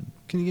exciting. And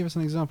can you give us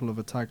an example of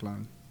a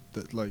tagline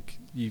that like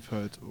you've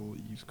heard or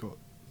you've got?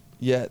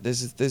 Yeah,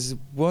 there's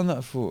one that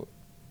I thought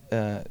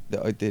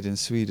that I did in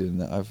Sweden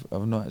that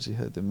I've not actually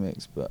heard the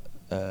mix, but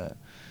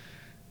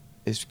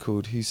it's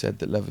called "Who Said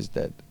That Love Is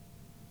Dead."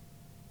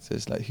 So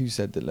it's like, who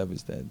said that love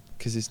is dead?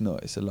 Because it's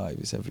not, it's alive,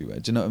 it's everywhere.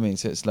 Do you know what I mean?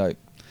 So it's like,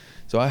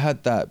 so I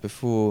had that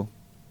before,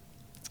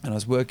 and I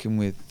was working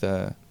with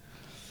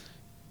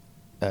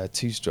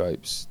Two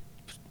Stripes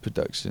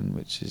production,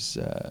 which is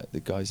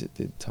the guys that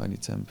did Tiny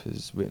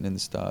Tempers, Written in the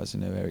Stars, you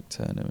know, Eric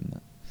Turner and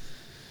that.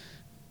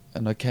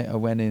 And I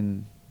went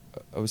in,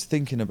 I was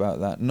thinking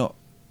about that, not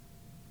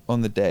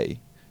on the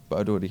day, but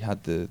I'd already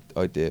had the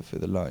idea for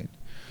the line.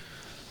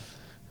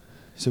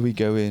 So I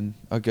go in,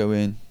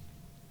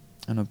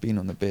 and I've been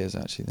on the beers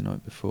actually the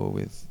night before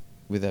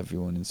with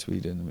everyone in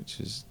Sweden, which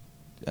is,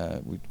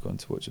 we'd gone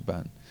to watch a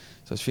band.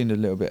 So I was feeling a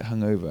little bit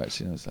hungover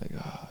actually, and I was like,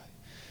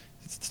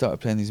 started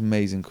playing these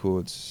amazing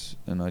chords,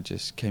 and I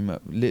just came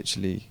up,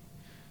 literally,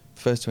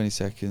 first 20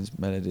 seconds,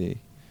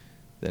 melody,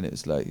 then it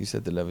was like, "You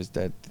Said the Love Is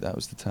Dead," that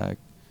was the tag,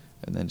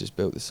 and then just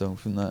built the song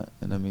from that.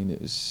 And I mean, it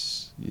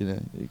was, you know,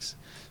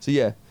 so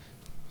yeah,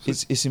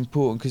 it's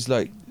important, because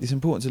like, it's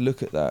important to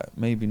look at that,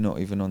 maybe not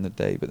even on the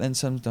day, but then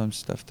sometimes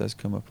stuff does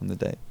come up on the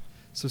day.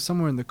 So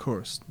somewhere in the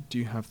chorus, do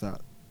you have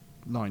that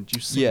line? Do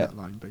you sing that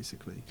line,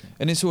 basically?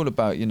 And it's all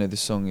about, you know, the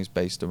song is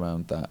based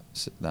around that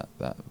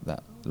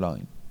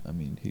line. I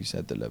mean, "Who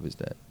said that love is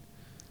dead?"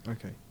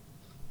 Okay,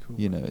 cool.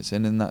 You know,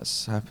 and then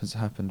that's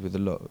happened with a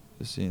lot.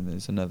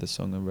 There's another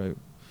song I wrote,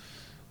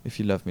 "If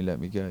You Love Me, Let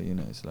Me Go." You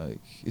know, it's like,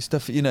 it's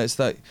stuff. You know, it's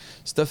like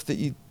stuff that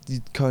you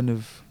kind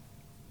of,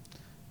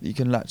 you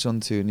can latch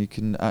onto, and you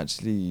can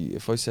actually.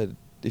 If I said,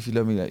 "If you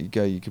love me, let you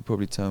go," you could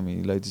probably tell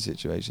me loads of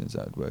situations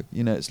that would work.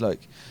 You know, it's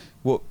like,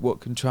 what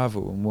can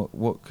travel, and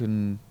what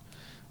can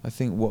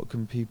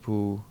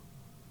people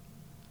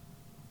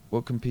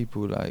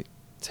like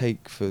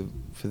take for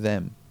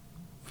them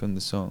from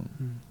the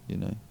song, you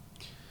know.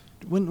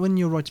 When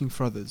you're writing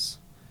for others,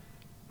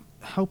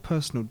 how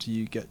personal do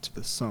you get to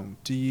the song?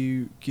 Do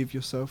you give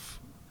yourself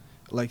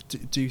like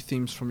do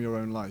themes from your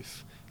own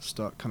life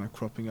start kind of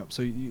cropping up?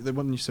 So the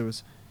one you said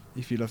was,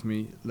 "If you love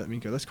me, let me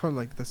go." That's quite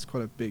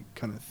a big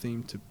kind of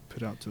theme to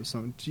put out to a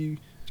song. Do you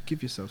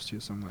give yourselves to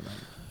a song like that?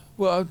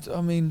 Well,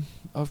 I mean,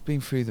 I've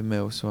been through the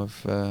mill, so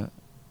I've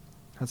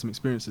had some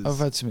experiences. I've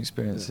had some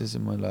experiences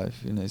in my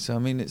life, you know. So I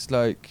mean, it's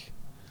like,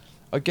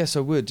 I guess I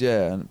would,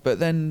 yeah. But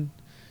then,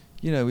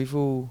 you know, we've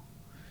all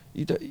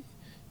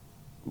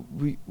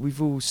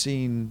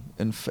seen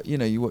and you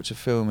know, you watch a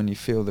film and you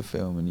feel the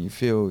film and you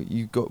feel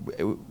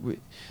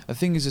I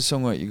think as a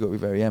songwriter you got to be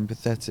very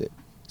empathetic.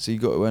 So you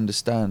got to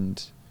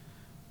understand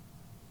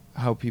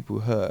how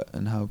people hurt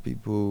and how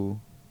people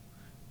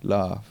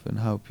laugh and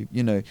how people,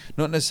 you know,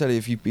 not necessarily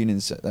if you've been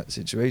in that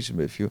situation,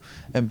 but if you're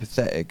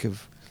empathetic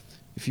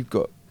if you've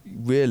got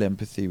real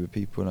empathy with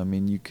people, I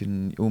mean, you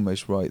can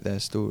almost write their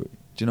story.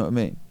 Do you know what I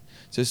mean?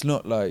 So it's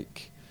not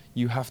like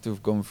you have to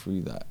have gone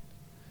through that.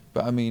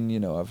 But I mean, you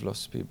know, I've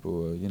lost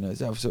people, or, you know,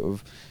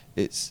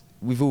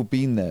 we've all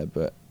been there,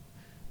 but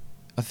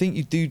I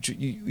think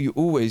you're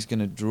always going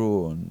to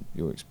draw on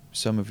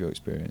some of your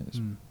experience,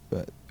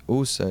 but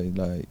also,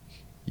 like,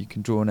 you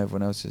can draw on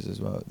everyone else's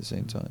as well at the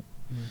same time.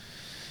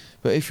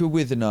 But if you're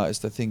with an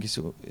artist, I think it's,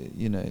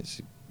 you know,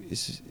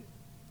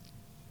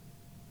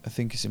 I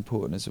think it's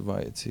important as a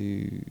writer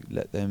to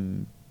let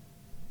them,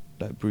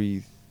 like,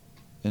 breathe,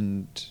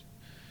 and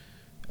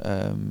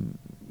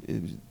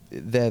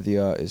they're the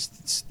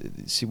artists.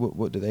 See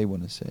what do they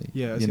want to say?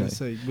 Yeah, I was going to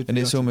say. And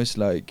it's almost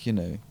like, you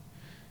know,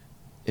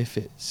 if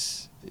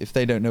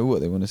they don't know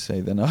what they want to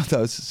say, then I'll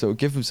sort of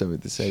give them something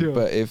to say. Sure.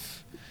 But I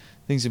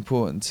think it's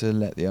important to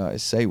let the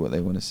artist say what they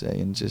want to say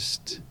and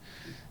just,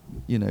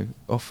 you know,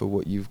 offer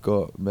what you've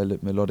got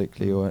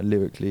melodically or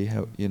lyrically,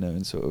 help, you know,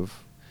 and sort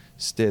of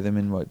steer them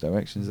in right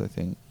directions, I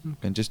think.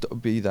 And just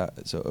be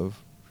that sort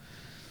of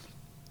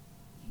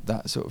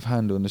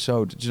hand on the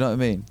shoulder. Do you know what I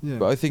mean? Yeah.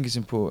 But I think it's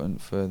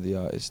important for the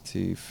artist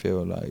to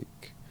feel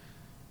like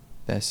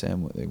they're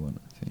saying what they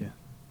want, I think. Yeah,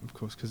 of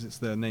course, because it's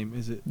their name,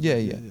 is it?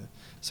 Yeah.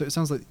 So it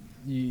sounds like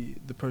the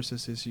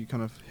process is you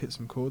kind of hit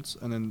some chords,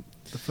 and then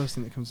the first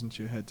thing that comes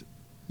into your head,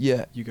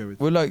 you go with.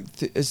 Well, like,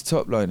 as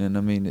top line, and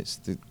I mean, it's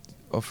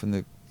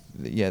often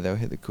they'll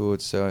hit the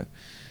chords, so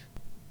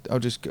I'll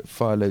just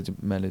fire loads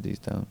of melodies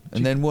down,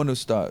 and then one will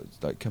start,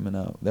 like, coming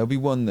out. There'll be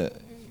one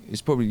that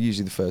is probably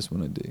usually the first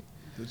one I do.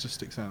 It just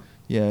sticks out.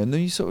 Yeah, and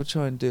then you sort of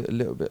try and do it a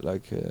little bit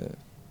like,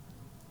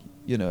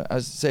 you know,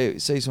 as say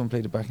someone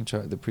played a backing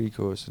track, the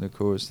pre-chorus and a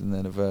chorus and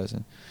then a verse,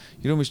 and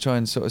you'd almost try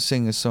and sort of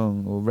sing a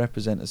song or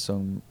represent a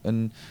song,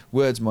 and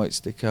words might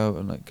stick out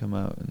and, like, come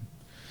out. And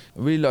I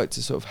really like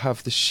to sort of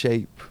have the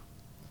shape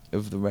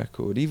of the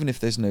record, even if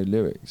there's no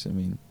lyrics. I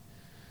mean,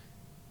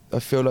 I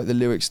feel like the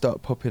lyrics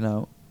start popping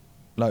out,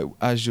 like,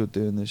 as you're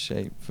doing the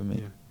shape for me.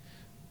 Yeah.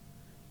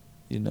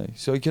 You know,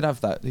 so you could have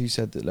that, "Who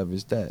said that love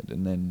is dead?"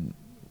 and then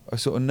I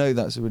sort of know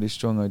that's a really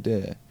strong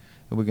idea,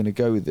 and we're going to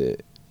go with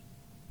it.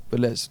 But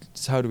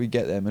how do we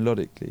get there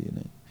melodically, you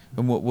know?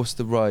 And what's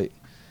the right,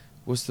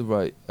 what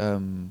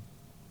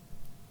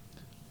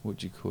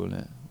do you call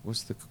it?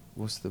 What's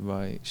the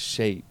right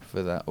shape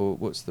for that, or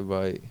what's the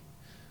right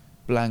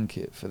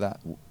blanket for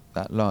that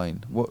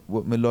line? What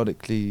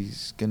melodically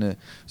is gonna?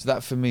 So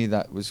that, for me,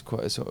 that was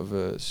quite a sort of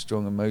a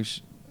strong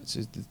emotion.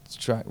 So the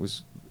track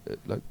was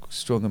like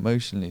strong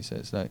emotionally. So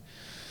it's like,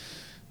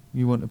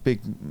 you want a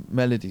big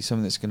melody,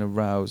 something that's going to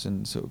rouse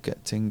and sort of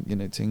get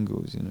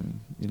tingles, you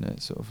know,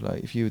 it's sort of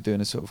like if you were doing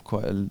a sort of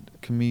quite a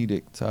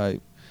comedic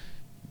type,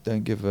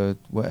 don't give a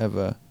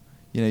whatever,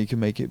 you know, you can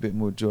make it a bit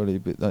more jolly,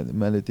 but like the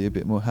melody a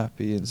bit more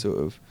happy, and sort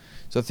of.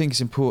 So I think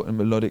it's important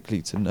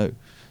melodically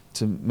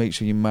to make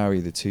sure you marry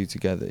the two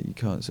together. You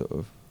can't sort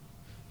of,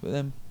 but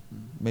then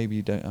maybe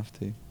you don't have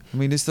to. I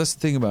mean, that's the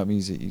thing about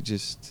music. You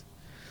just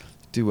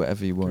do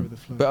whatever you want.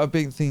 But I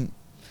big thing.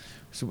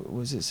 So what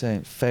was it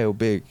saying? Fail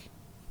big.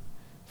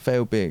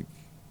 Fail big.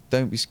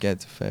 Don't be scared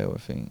to fail, I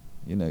think.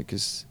 You know,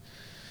 because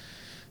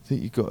I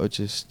think you've got to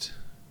just.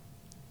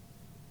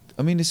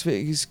 I mean,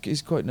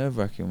 it's quite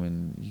nerve-wracking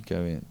when you go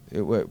in.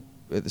 It worked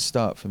at the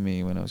start for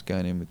me when I was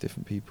going in with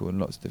different people and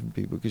lots of different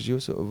people, because you're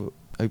sort of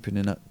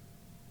opening up.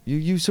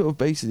 You sort of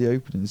basically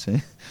open and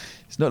say,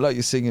 it's not like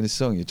you're singing a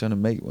song, you're trying to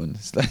make one.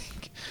 It's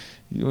like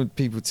you want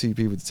two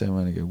people to turn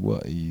around and go,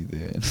 "What are you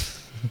doing?"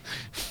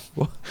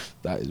 What?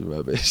 That is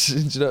rubbish. Do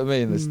you know what I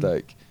mean? It's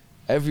like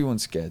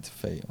everyone's scared to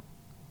fail.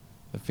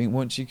 I think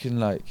once you can,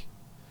 like,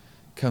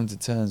 come to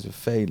terms with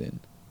failing,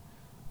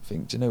 I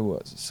think, do you know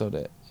what? Sod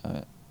it.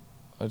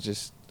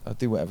 I'll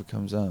do whatever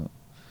comes out.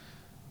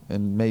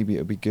 And maybe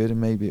it'll be good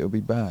and maybe it'll be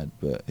bad,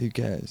 but who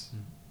cares?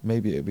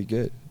 Maybe it'll be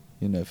good.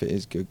 You know, if it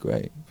is good,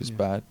 great. If it's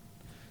bad,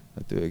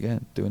 I'll do it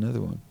again. Do another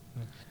one.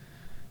 Yeah.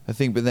 I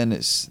think, but then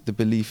it's the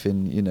belief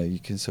in, you know, you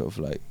can sort of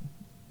like,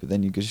 but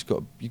then you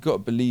got to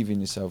believe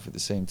in yourself at the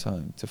same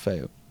time to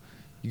fail.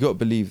 You got to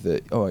believe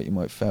that, all right, you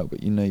might fail,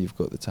 but you know you've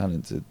got the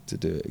talent to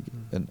do it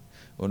again,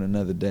 on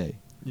another day.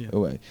 Yeah.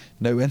 Away.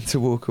 Know when to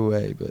walk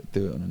away, but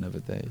do it on another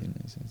day. You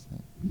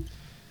know.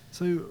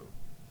 So,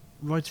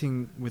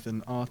 writing with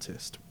an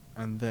artist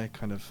and they're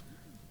kind of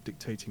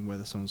dictating where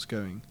the song's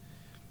going,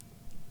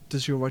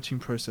 Does your writing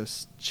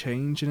process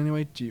change in any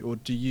way? Do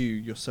you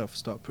yourself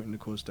start putting the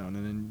chords down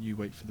and then you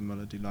wait for the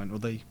melody line, or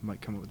they might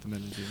come up with the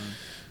melody line?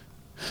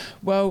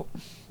 Well,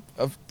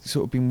 I've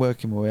sort of been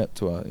working my way up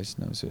to artists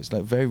now, so it's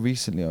like very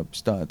recently I've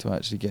started to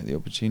actually get the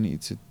opportunity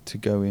to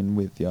go in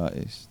with the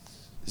artists.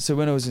 So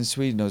when I was in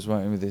Sweden, I was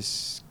writing with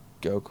this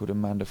girl called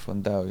Amanda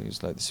Fondell,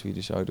 who's like the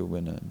Swedish Idol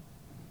winner. And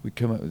we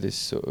come up with this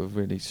sort of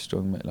really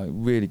strong, like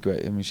really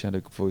great. I mean, she had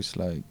a voice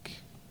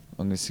like,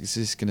 this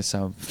is gonna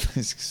sound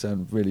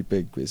really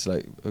big, but it's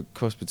like a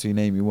cross between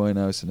Amy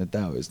Winehouse and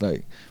Adele. It's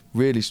like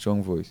really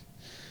strong voice.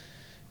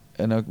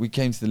 And we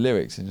came to the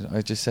lyrics, and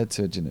I just said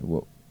to her, "Do you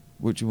know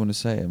what do you want to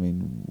say?" I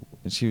mean,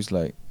 and she was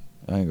like,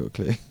 "I ain't got a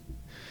clue.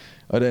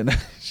 I don't know."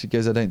 She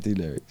goes, "I don't do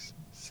lyrics."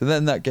 So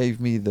then that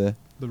gave me the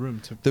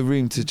room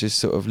to just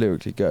sort of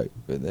lyrically go.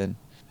 But then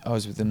I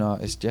was with an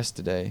artist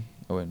yesterday.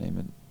 I won't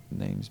name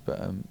names, but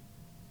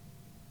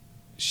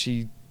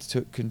she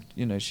took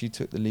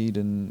the lead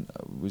and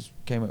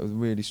came up with a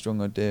really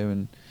strong idea,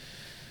 and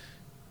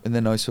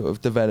then I sort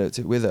of developed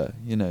it with her,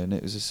 and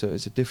it's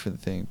a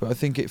different thing. But I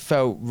think it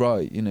felt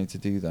right, to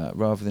do that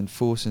rather than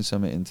forcing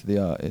something into the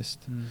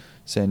artist,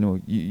 saying, "No,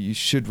 you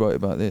should write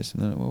about this,"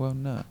 and then, well,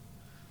 no.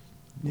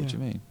 What do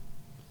you mean?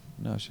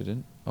 No, I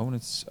shouldn't.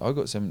 I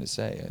got something to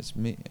say. It's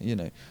me,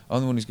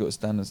 I'm the one who's got to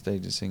stand on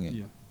stage and sing it.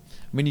 Yeah.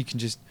 I mean, you can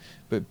just,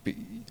 but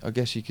I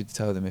guess you could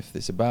tell them if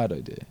it's a bad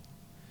idea.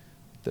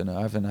 Don't know.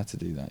 I haven't had to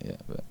do that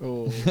yet, but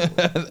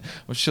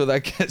I'm sure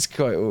that gets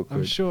quite awkward.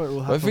 I'm sure it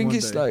will happen. I think one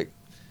it's day. like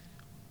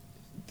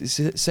it's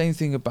the same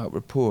thing about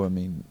rapport. I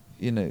mean,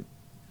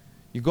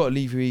 you've got to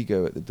leave your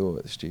ego at the door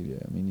at the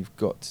studio. I mean, you've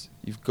got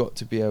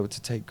to be able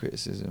to take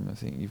criticism. I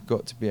think you've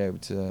got to be able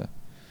to.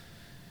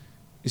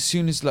 As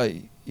soon as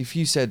if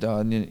you said,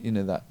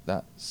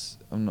 that's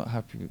I'm not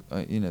happy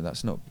with,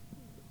 that's not.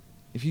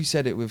 If you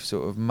said it with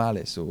sort of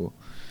malice, or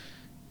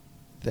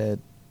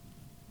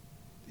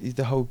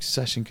the whole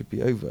session could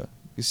be over.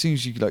 As soon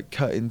as you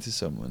cut into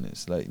someone,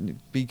 it's like,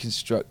 be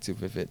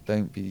constructive with it.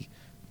 Don't be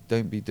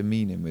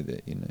demeaning with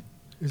it.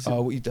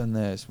 What you've done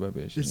there is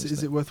rubbish.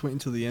 Is it worth waiting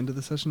till the end of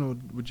the session, or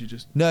would you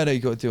just? No, you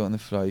got to do it on the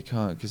fly. You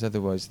can't, because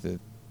otherwise you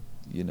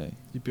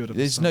build up.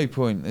 There's no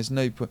point.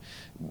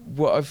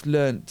 What I've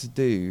learnt to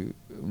do,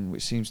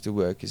 which seems to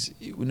work, is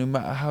no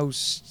matter how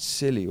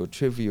silly or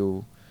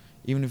trivial,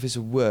 even if it's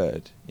a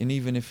word, and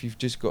even if you've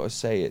just got to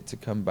say it to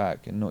come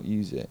back and not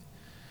use it,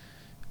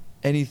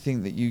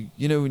 anything that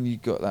when you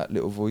got that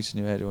little voice in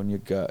your head or on your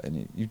gut,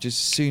 and you just,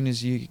 as soon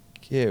as you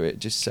hear it,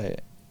 just say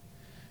it.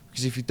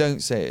 Because if you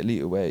don't say it, it'll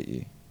eat away at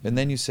you. And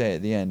then you say it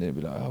at the end, and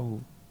it'll be like,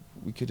 oh,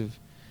 we could have.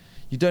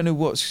 You don't know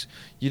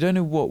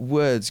what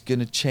word's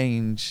gonna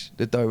change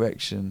the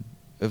direction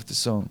of the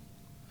song,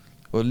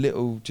 or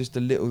just a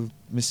little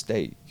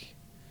mistake,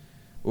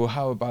 or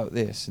how about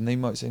this? And they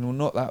might say, well,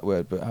 not that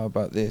word, but how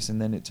about this?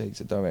 And then it takes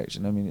a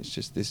direction. I mean, it's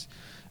just this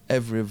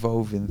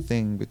ever-evolving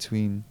thing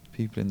between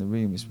people in the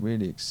room.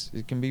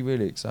 It can be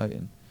really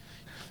exciting.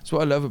 So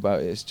what I love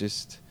about it is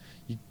just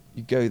you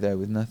go there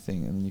with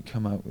nothing, and then you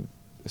come out with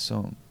a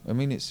song. I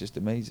mean, it's just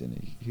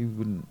amazing. Who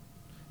wouldn't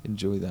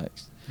enjoy that?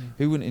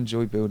 Who wouldn't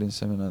enjoy building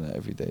something like that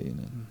every day?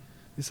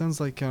 It sounds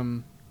like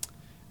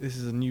this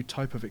is a new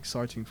type of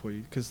exciting for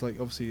you, because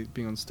obviously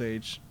being on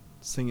stage,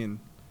 singing,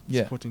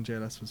 supporting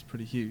JLS was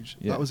pretty huge.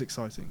 That was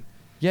exciting.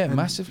 Yeah,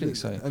 massively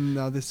exciting. And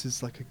now this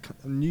is like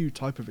a new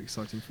type of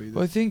exciting for you.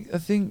 Well, I think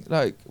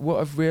what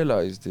I've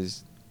realised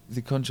is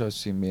the contrast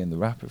between me and the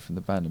rapper from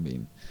the band. I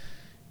mean,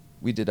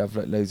 we did have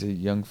loads of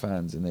young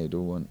fans, and they'd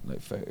all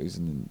want photos,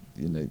 and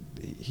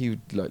he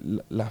would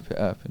lap it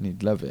up, and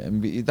he'd love it,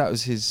 and that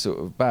was his sort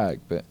of bag.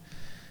 But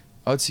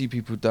I'd see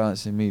people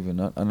dancing, moving,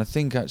 and I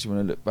think actually when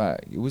I look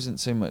back, it wasn't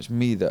so much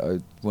me that I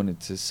wanted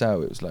to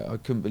sell. It was I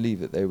couldn't believe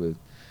that they were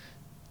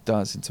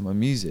dancing to my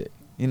music.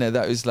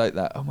 That was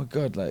that. Oh my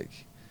God!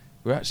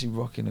 We're actually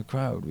rocking a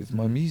crowd with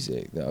my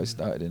music that I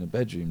started in a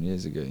bedroom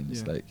years ago, and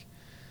it's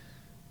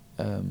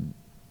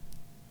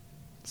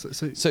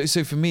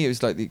So for me, it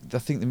was I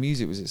think the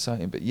music was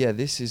exciting, but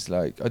this is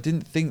I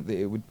didn't think that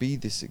it would be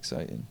this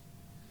exciting.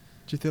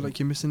 Do you feel like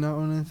you're missing out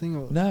on anything?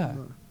 Or nah,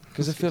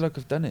 because I feel like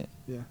I've done it.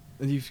 Yeah,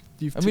 and you've.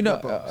 I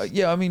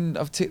mean,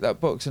 I've ticked that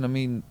box, and I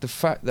mean the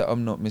fact that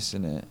I'm not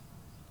missing it.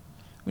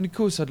 I mean, of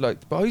course, but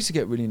I used to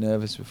get really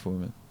nervous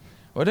performing.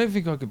 Well, I don't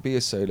think I could be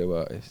a solo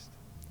artist.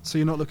 So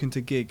you're not looking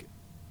to gig?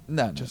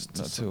 Nah, not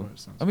at all.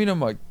 I mean, I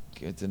might.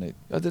 I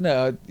don't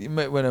know.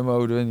 When I'm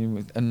older,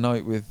 and a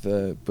night with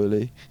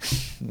Bully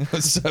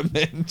or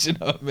something. Do you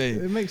know what I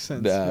mean? It makes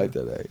sense. Nah, I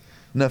don't know.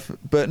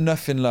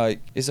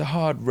 Nothing it's a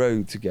hard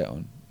road to get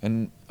on,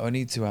 and I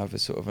need to have a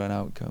sort of an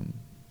outcome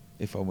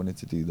if I wanted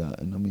to do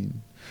that. And I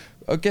mean,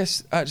 I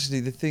guess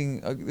actually the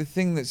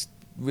thing that's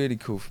really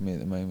cool for me at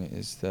the moment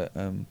is that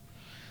I'm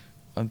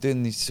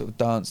doing these sort of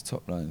dance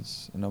top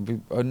lines, and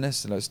I'll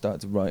necessarily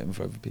start to write them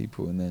for other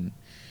people, and then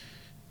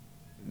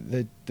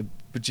the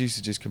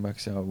producer just come back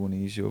and say, I want to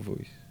use your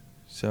voice.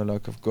 So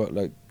I've got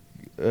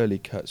early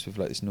cuts with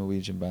this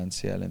Norwegian band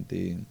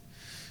CLMD and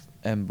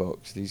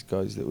M-Box, these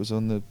guys that was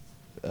on the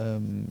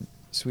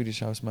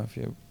Swedish House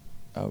Mafia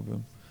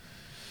album,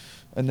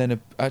 And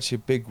then actually a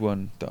big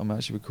one that I'm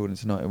actually recording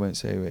tonight. I won't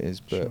say who it is,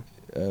 but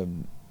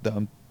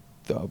that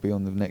I'll be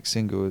on the next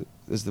single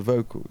as the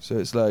vocal. So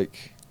it's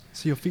like.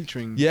 So you're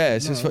featuring. Yeah.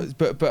 So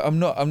but I'm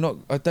not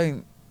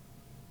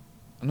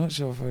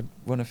sure if I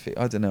want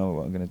to. I don't know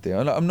what I'm gonna do.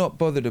 I'm not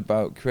bothered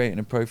about creating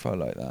a profile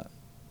like that.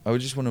 I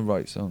would just want to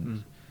write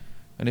songs,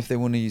 and if they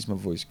want to use my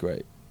voice,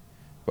 great.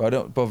 But I'm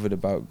not bothered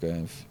about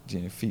going,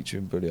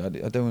 featuring Bully. I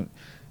don't.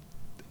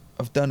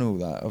 I've done all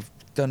that. I've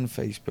done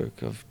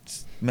Facebook. I've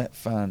met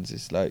fans.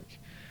 It's like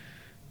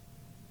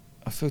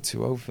I feel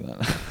too old for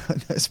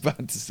that. That's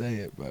bad to say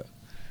it, but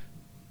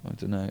I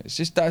don't know. It's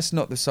just that's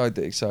not the side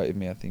that excited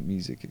me. I think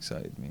music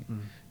excited me,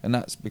 and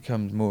that's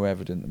becomes more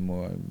evident the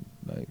more I'm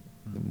like,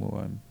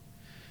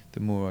 the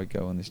more I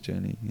go on this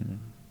journey.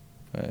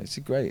 It's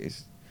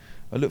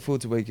I look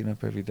forward to waking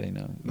up every day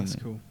now. That's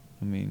cool.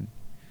 I mean,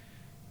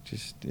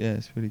 it's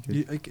really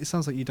good. It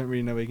sounds like you don't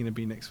really know where you're going to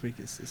be next week.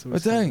 It's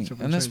always I don't,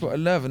 and that's what I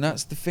love. And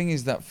that's the thing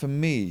is that for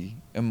me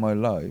in my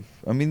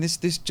life, I mean, this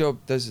job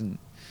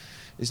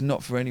it's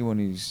not for anyone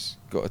who's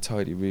got a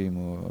tidy room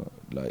or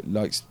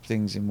likes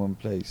things in one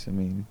place. I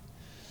mean,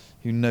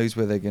 who knows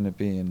where they're going to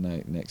be in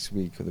next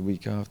week or the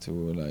week after,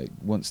 or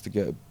wants to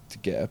get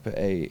up at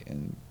 8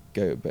 and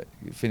go to bed,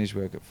 finish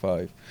work at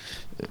 5.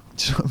 Do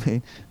you know what I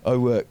mean? I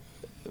work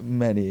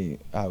many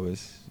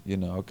hours.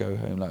 I'll go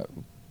home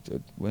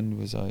when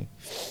was I?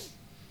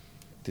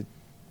 Did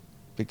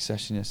big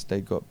session yesterday.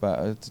 Got back.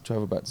 I had to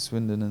travel back to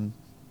Swindon, and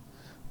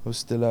I was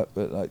still up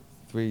at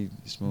 3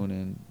 this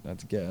morning. I had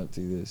to get up,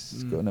 do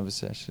this. Got another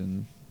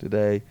session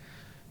today.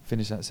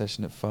 Finished that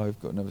session at 5.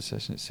 Got another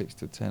session at 6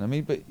 till 10. I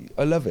mean, but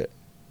I love it.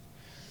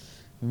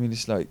 I mean,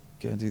 it's like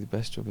go and do the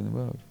best job in the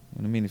world.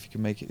 And I mean, if you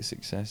can make it a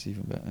success,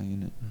 even better,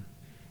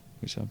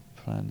 which I'm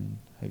planning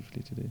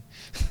hopefully to do.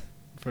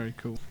 Very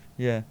cool.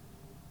 Yeah.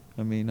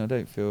 I mean,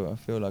 I feel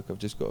like I've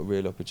just got a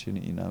real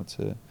opportunity now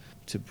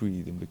to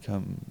breathe and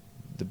become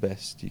the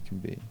best you can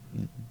be.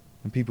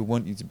 And people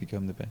want you to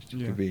become the best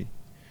you can be.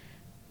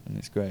 And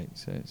it's great,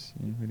 so it's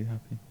really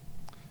happy.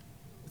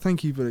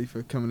 Thank you, Bully,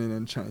 for coming in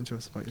and chatting to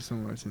us about your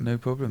songwriting. No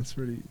problem. It's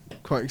really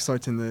quite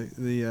exciting,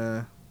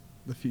 the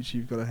future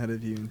you've got ahead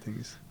of you and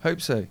things.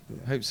 Hope so.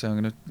 Yeah. Hope so.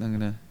 I'm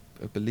gonna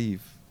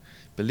believe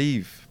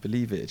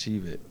it,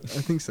 achieve it. I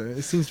think so.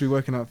 It seems to be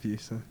working out for you,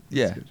 so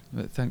yeah. Good.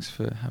 But thanks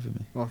for having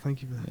me. Well,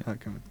 thank you for that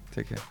coming.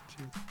 Take care.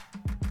 Cheers.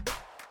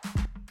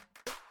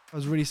 I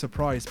was really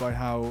surprised by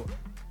how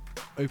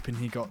open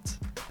he got,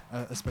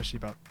 especially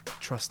about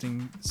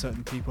trusting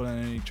certain people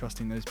and only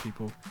trusting those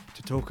people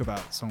to talk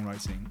about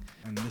songwriting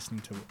and listening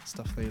to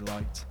stuff they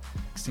liked.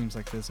 It seems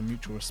like there's a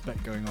mutual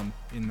respect going on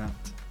in that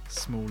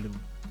small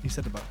little. He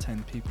said about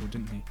 10 people,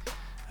 didn't he?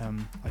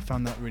 I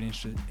found that really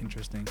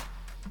interesting.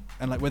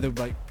 And whether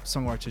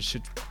songwriters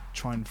should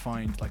try and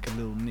find a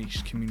little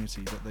niche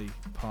community that they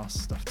pass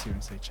stuff to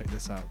and say, check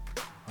this out,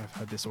 I've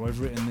heard this, or I've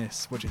written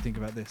this, what do you think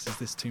about this? Is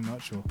this too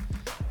much, or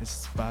is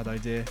this a bad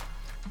idea?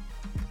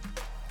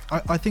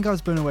 I think I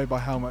was blown away by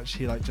how much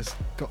he just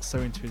got so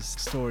into his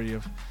story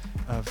of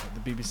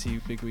the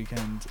BBC Big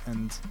Weekend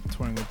and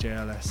touring with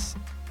JLS.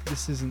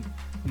 This isn't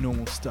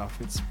normal stuff.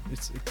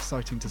 It's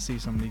exciting to see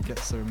somebody get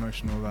so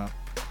emotional about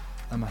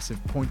a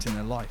massive point in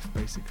their life,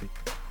 basically.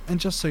 And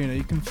just so you know,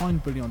 you can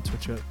find Bully on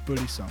Twitter at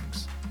Bully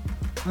Songs.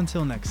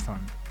 Until next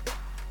time.